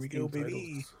 Here we go,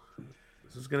 baby.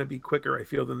 This is going to be quicker, I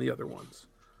feel, than the other ones.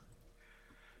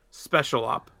 Special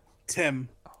op. Tim,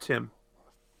 Tim,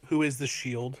 who is the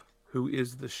Shield? who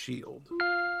is the Shield?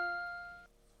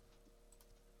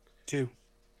 2.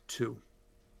 2.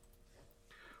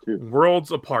 2.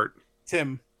 Worlds apart.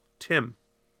 Tim, Tim,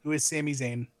 who is Sami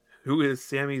Zayn? who is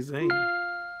Sami Zayn?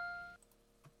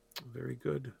 Very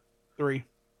good. 3.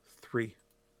 3.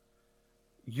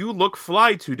 You look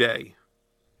fly today.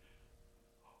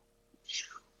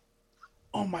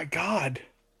 Oh my God.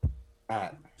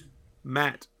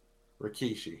 Matt.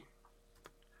 Rikishi.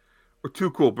 Or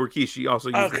Too Cool. Rikishi also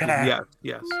uses it. Okay. Yes,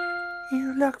 yes.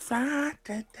 You look fly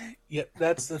today. Yep,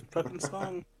 that's the fucking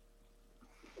song.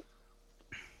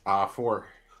 4.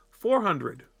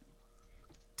 400.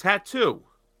 Tattoo.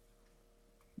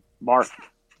 Mark.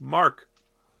 Mark.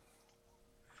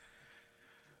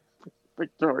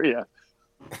 Victoria.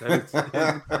 That is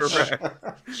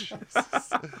correct.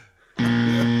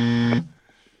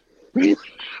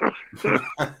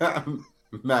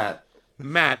 Matt.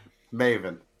 Matt.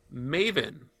 Maven.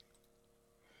 Maven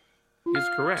is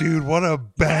correct. Dude, what a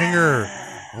banger.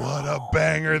 What a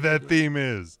banger that theme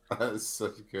is. That is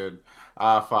such good.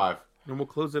 5. And we'll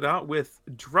close it out with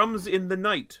Drums in the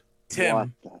Night.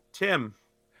 Tim, What? Tim.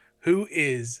 who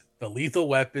is the Lethal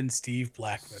Weapon Steve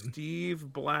Blackman?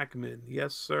 Steve Blackman.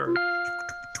 Yes, sir.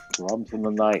 Drums in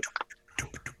the night.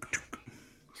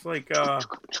 It's like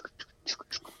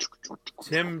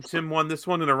Tim won this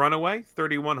one in a runaway,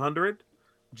 3,100.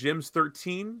 Jim's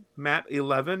 13, Matt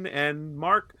 11, and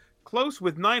Mark close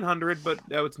with 900, but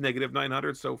now it's negative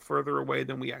 900, so further away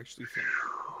than we actually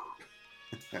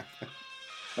think.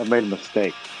 I made a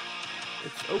mistake.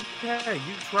 It's okay.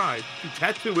 You tried. Dude,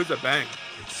 Tattoo is a bang.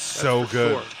 It's so for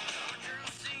good.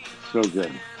 So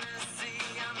good.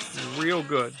 Sure. Real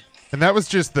good. And that was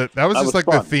just just was like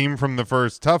fun. the theme from the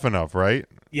first Tough Enough, right?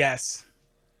 Yes.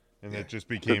 And it just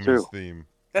became two. his theme.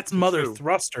 That's Mother True.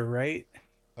 Thruster, right?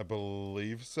 I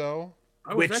believe so.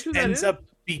 Oh, is Which that who that ends is? up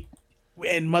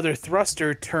and Mother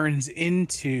Thruster turns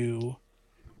into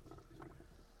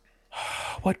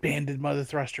what band did Mother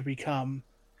Thruster become?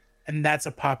 And that's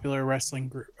a popular wrestling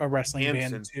group, a wrestling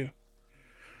Hanson. band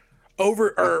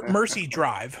too. Mercy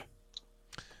Drive,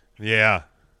 Yeah.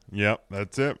 Yep,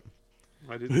 that's it.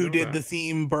 I didn't who know did that. the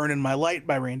theme "Burning My Light"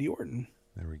 by Randy Orton.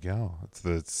 There we go. It's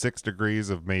the 6 degrees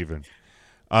of Maven.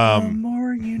 The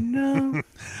more you know.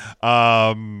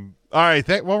 All right.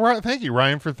 Thank you,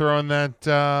 Ryan, for throwing that.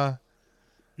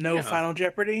 No Yeah. Final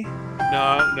Jeopardy.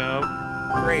 No.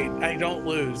 Great, I don't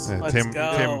lose. Let's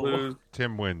go. Lose.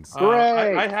 Tim wins.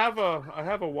 Hooray! I have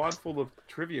a wad full of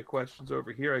trivia questions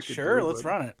over here. I could Sure, do, let's but-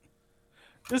 run it.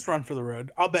 Just run for the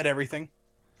road. I'll bet everything.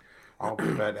 I'll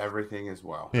bet everything as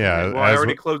well. Yeah. Well, I as,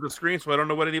 already closed the screen, so I don't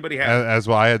know what anybody has. as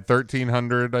well, I had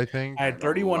 1,300, I think. I had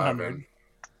 3,100,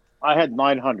 I had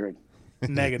 900.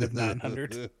 negative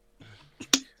 900.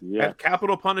 Yeah. At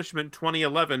Capital Punishment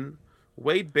 2011,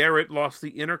 Wade Barrett lost the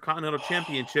Intercontinental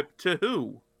Championship to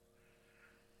who?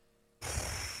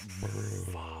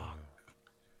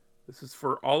 This is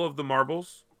for all of the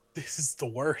marbles. This is the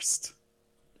worst.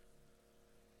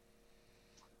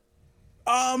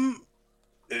 Are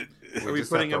We we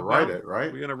just putting have to it write down? it,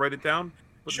 right? We're gonna write it down.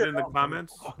 Put Sure. it in the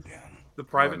comments, Oh, damn. the In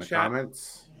private the chat,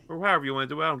 comments. or however you want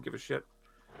to do it. I don't give a shit.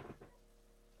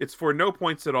 It's for no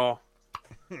points at all.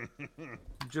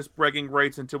 Just bragging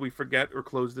rights until we forget or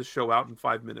close this show out in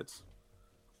 5 minutes.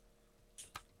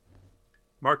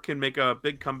 Mark can make a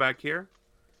big comeback here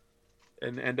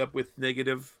and end up with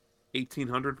negative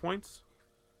 1,800 points.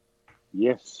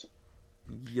 Yes.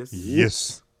 Yes.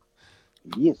 Yes.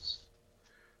 Yes.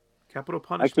 Capital I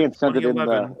Punishment can't send it in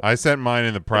 2011. I sent mine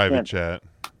in the private can't. chat.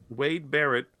 Wade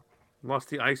Barrett lost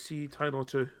the IC title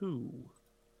to who?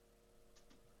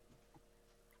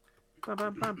 Bum,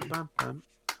 bum, bum, bum,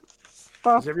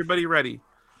 bum. Is everybody ready?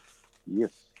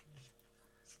 Yes.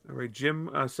 All right, Jim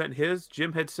sent his.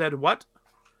 Jim had said what?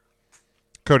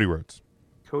 Cody Rhodes.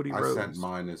 Cody I Rhodes. sent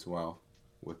mine as well.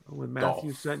 With When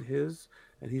Matthew Dolph. sent his,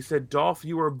 and he said, Dolph,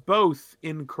 you are both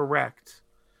incorrect.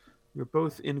 You're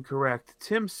both incorrect.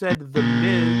 Tim said The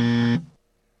Miz.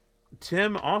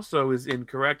 Tim also is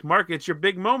incorrect. Mark, it's your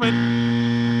big moment.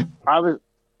 I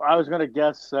was gonna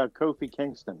guess Kofi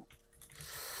Kingston.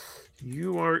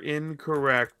 You are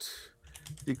incorrect.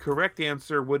 The correct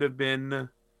answer would have been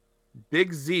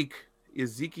Big Zeke,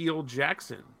 Ezekiel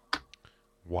Jackson.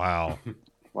 Wow.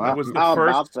 Wow. was the How first-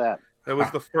 about that? That was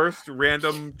the first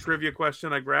random trivia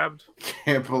question I grabbed.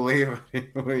 Can't believe you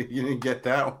didn't get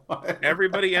that one.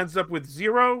 Everybody ends up with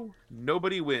 0.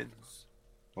 Nobody wins.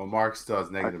 Well, Mark still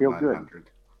has negative feel good. 900.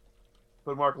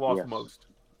 But Mark lost Yes. most.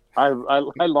 I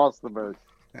lost the most.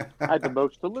 I had the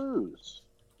most to lose.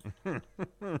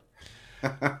 All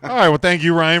right. Well, thank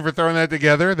you, Ryan, for throwing that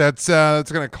together. That's going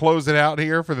to close it out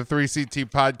here for the 3CT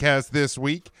podcast this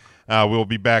week. We'll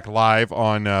be back live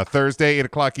on Thursday, 8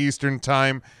 o'clock Eastern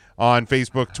time on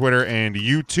Facebook, Twitter, and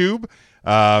YouTube.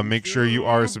 Make sure you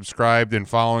are subscribed and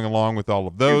following along with all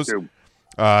of those. YouTube.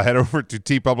 Head over to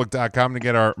tpublic.com to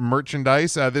get our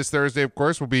merchandise. This Thursday, of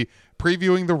course, we'll be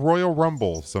previewing the Royal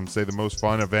Rumble. Some say the most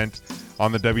fun event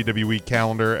on the WWE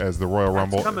calendar as the Royal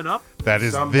Rumble. That's coming up. That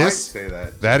is Some this. might say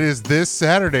that. That is this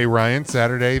Saturday, Ryan.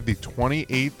 Saturday, the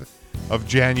 28th of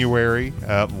January,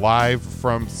 live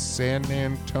from San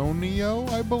Antonio,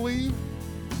 I believe,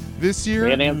 this year.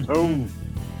 San Antonio.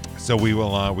 So we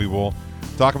will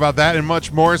talk about that and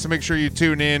much more. So make sure you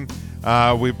tune in.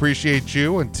 We appreciate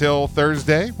you. Until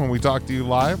Thursday when we talk to you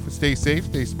live. Stay safe,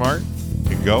 stay smart,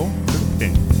 and go to the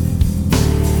pin.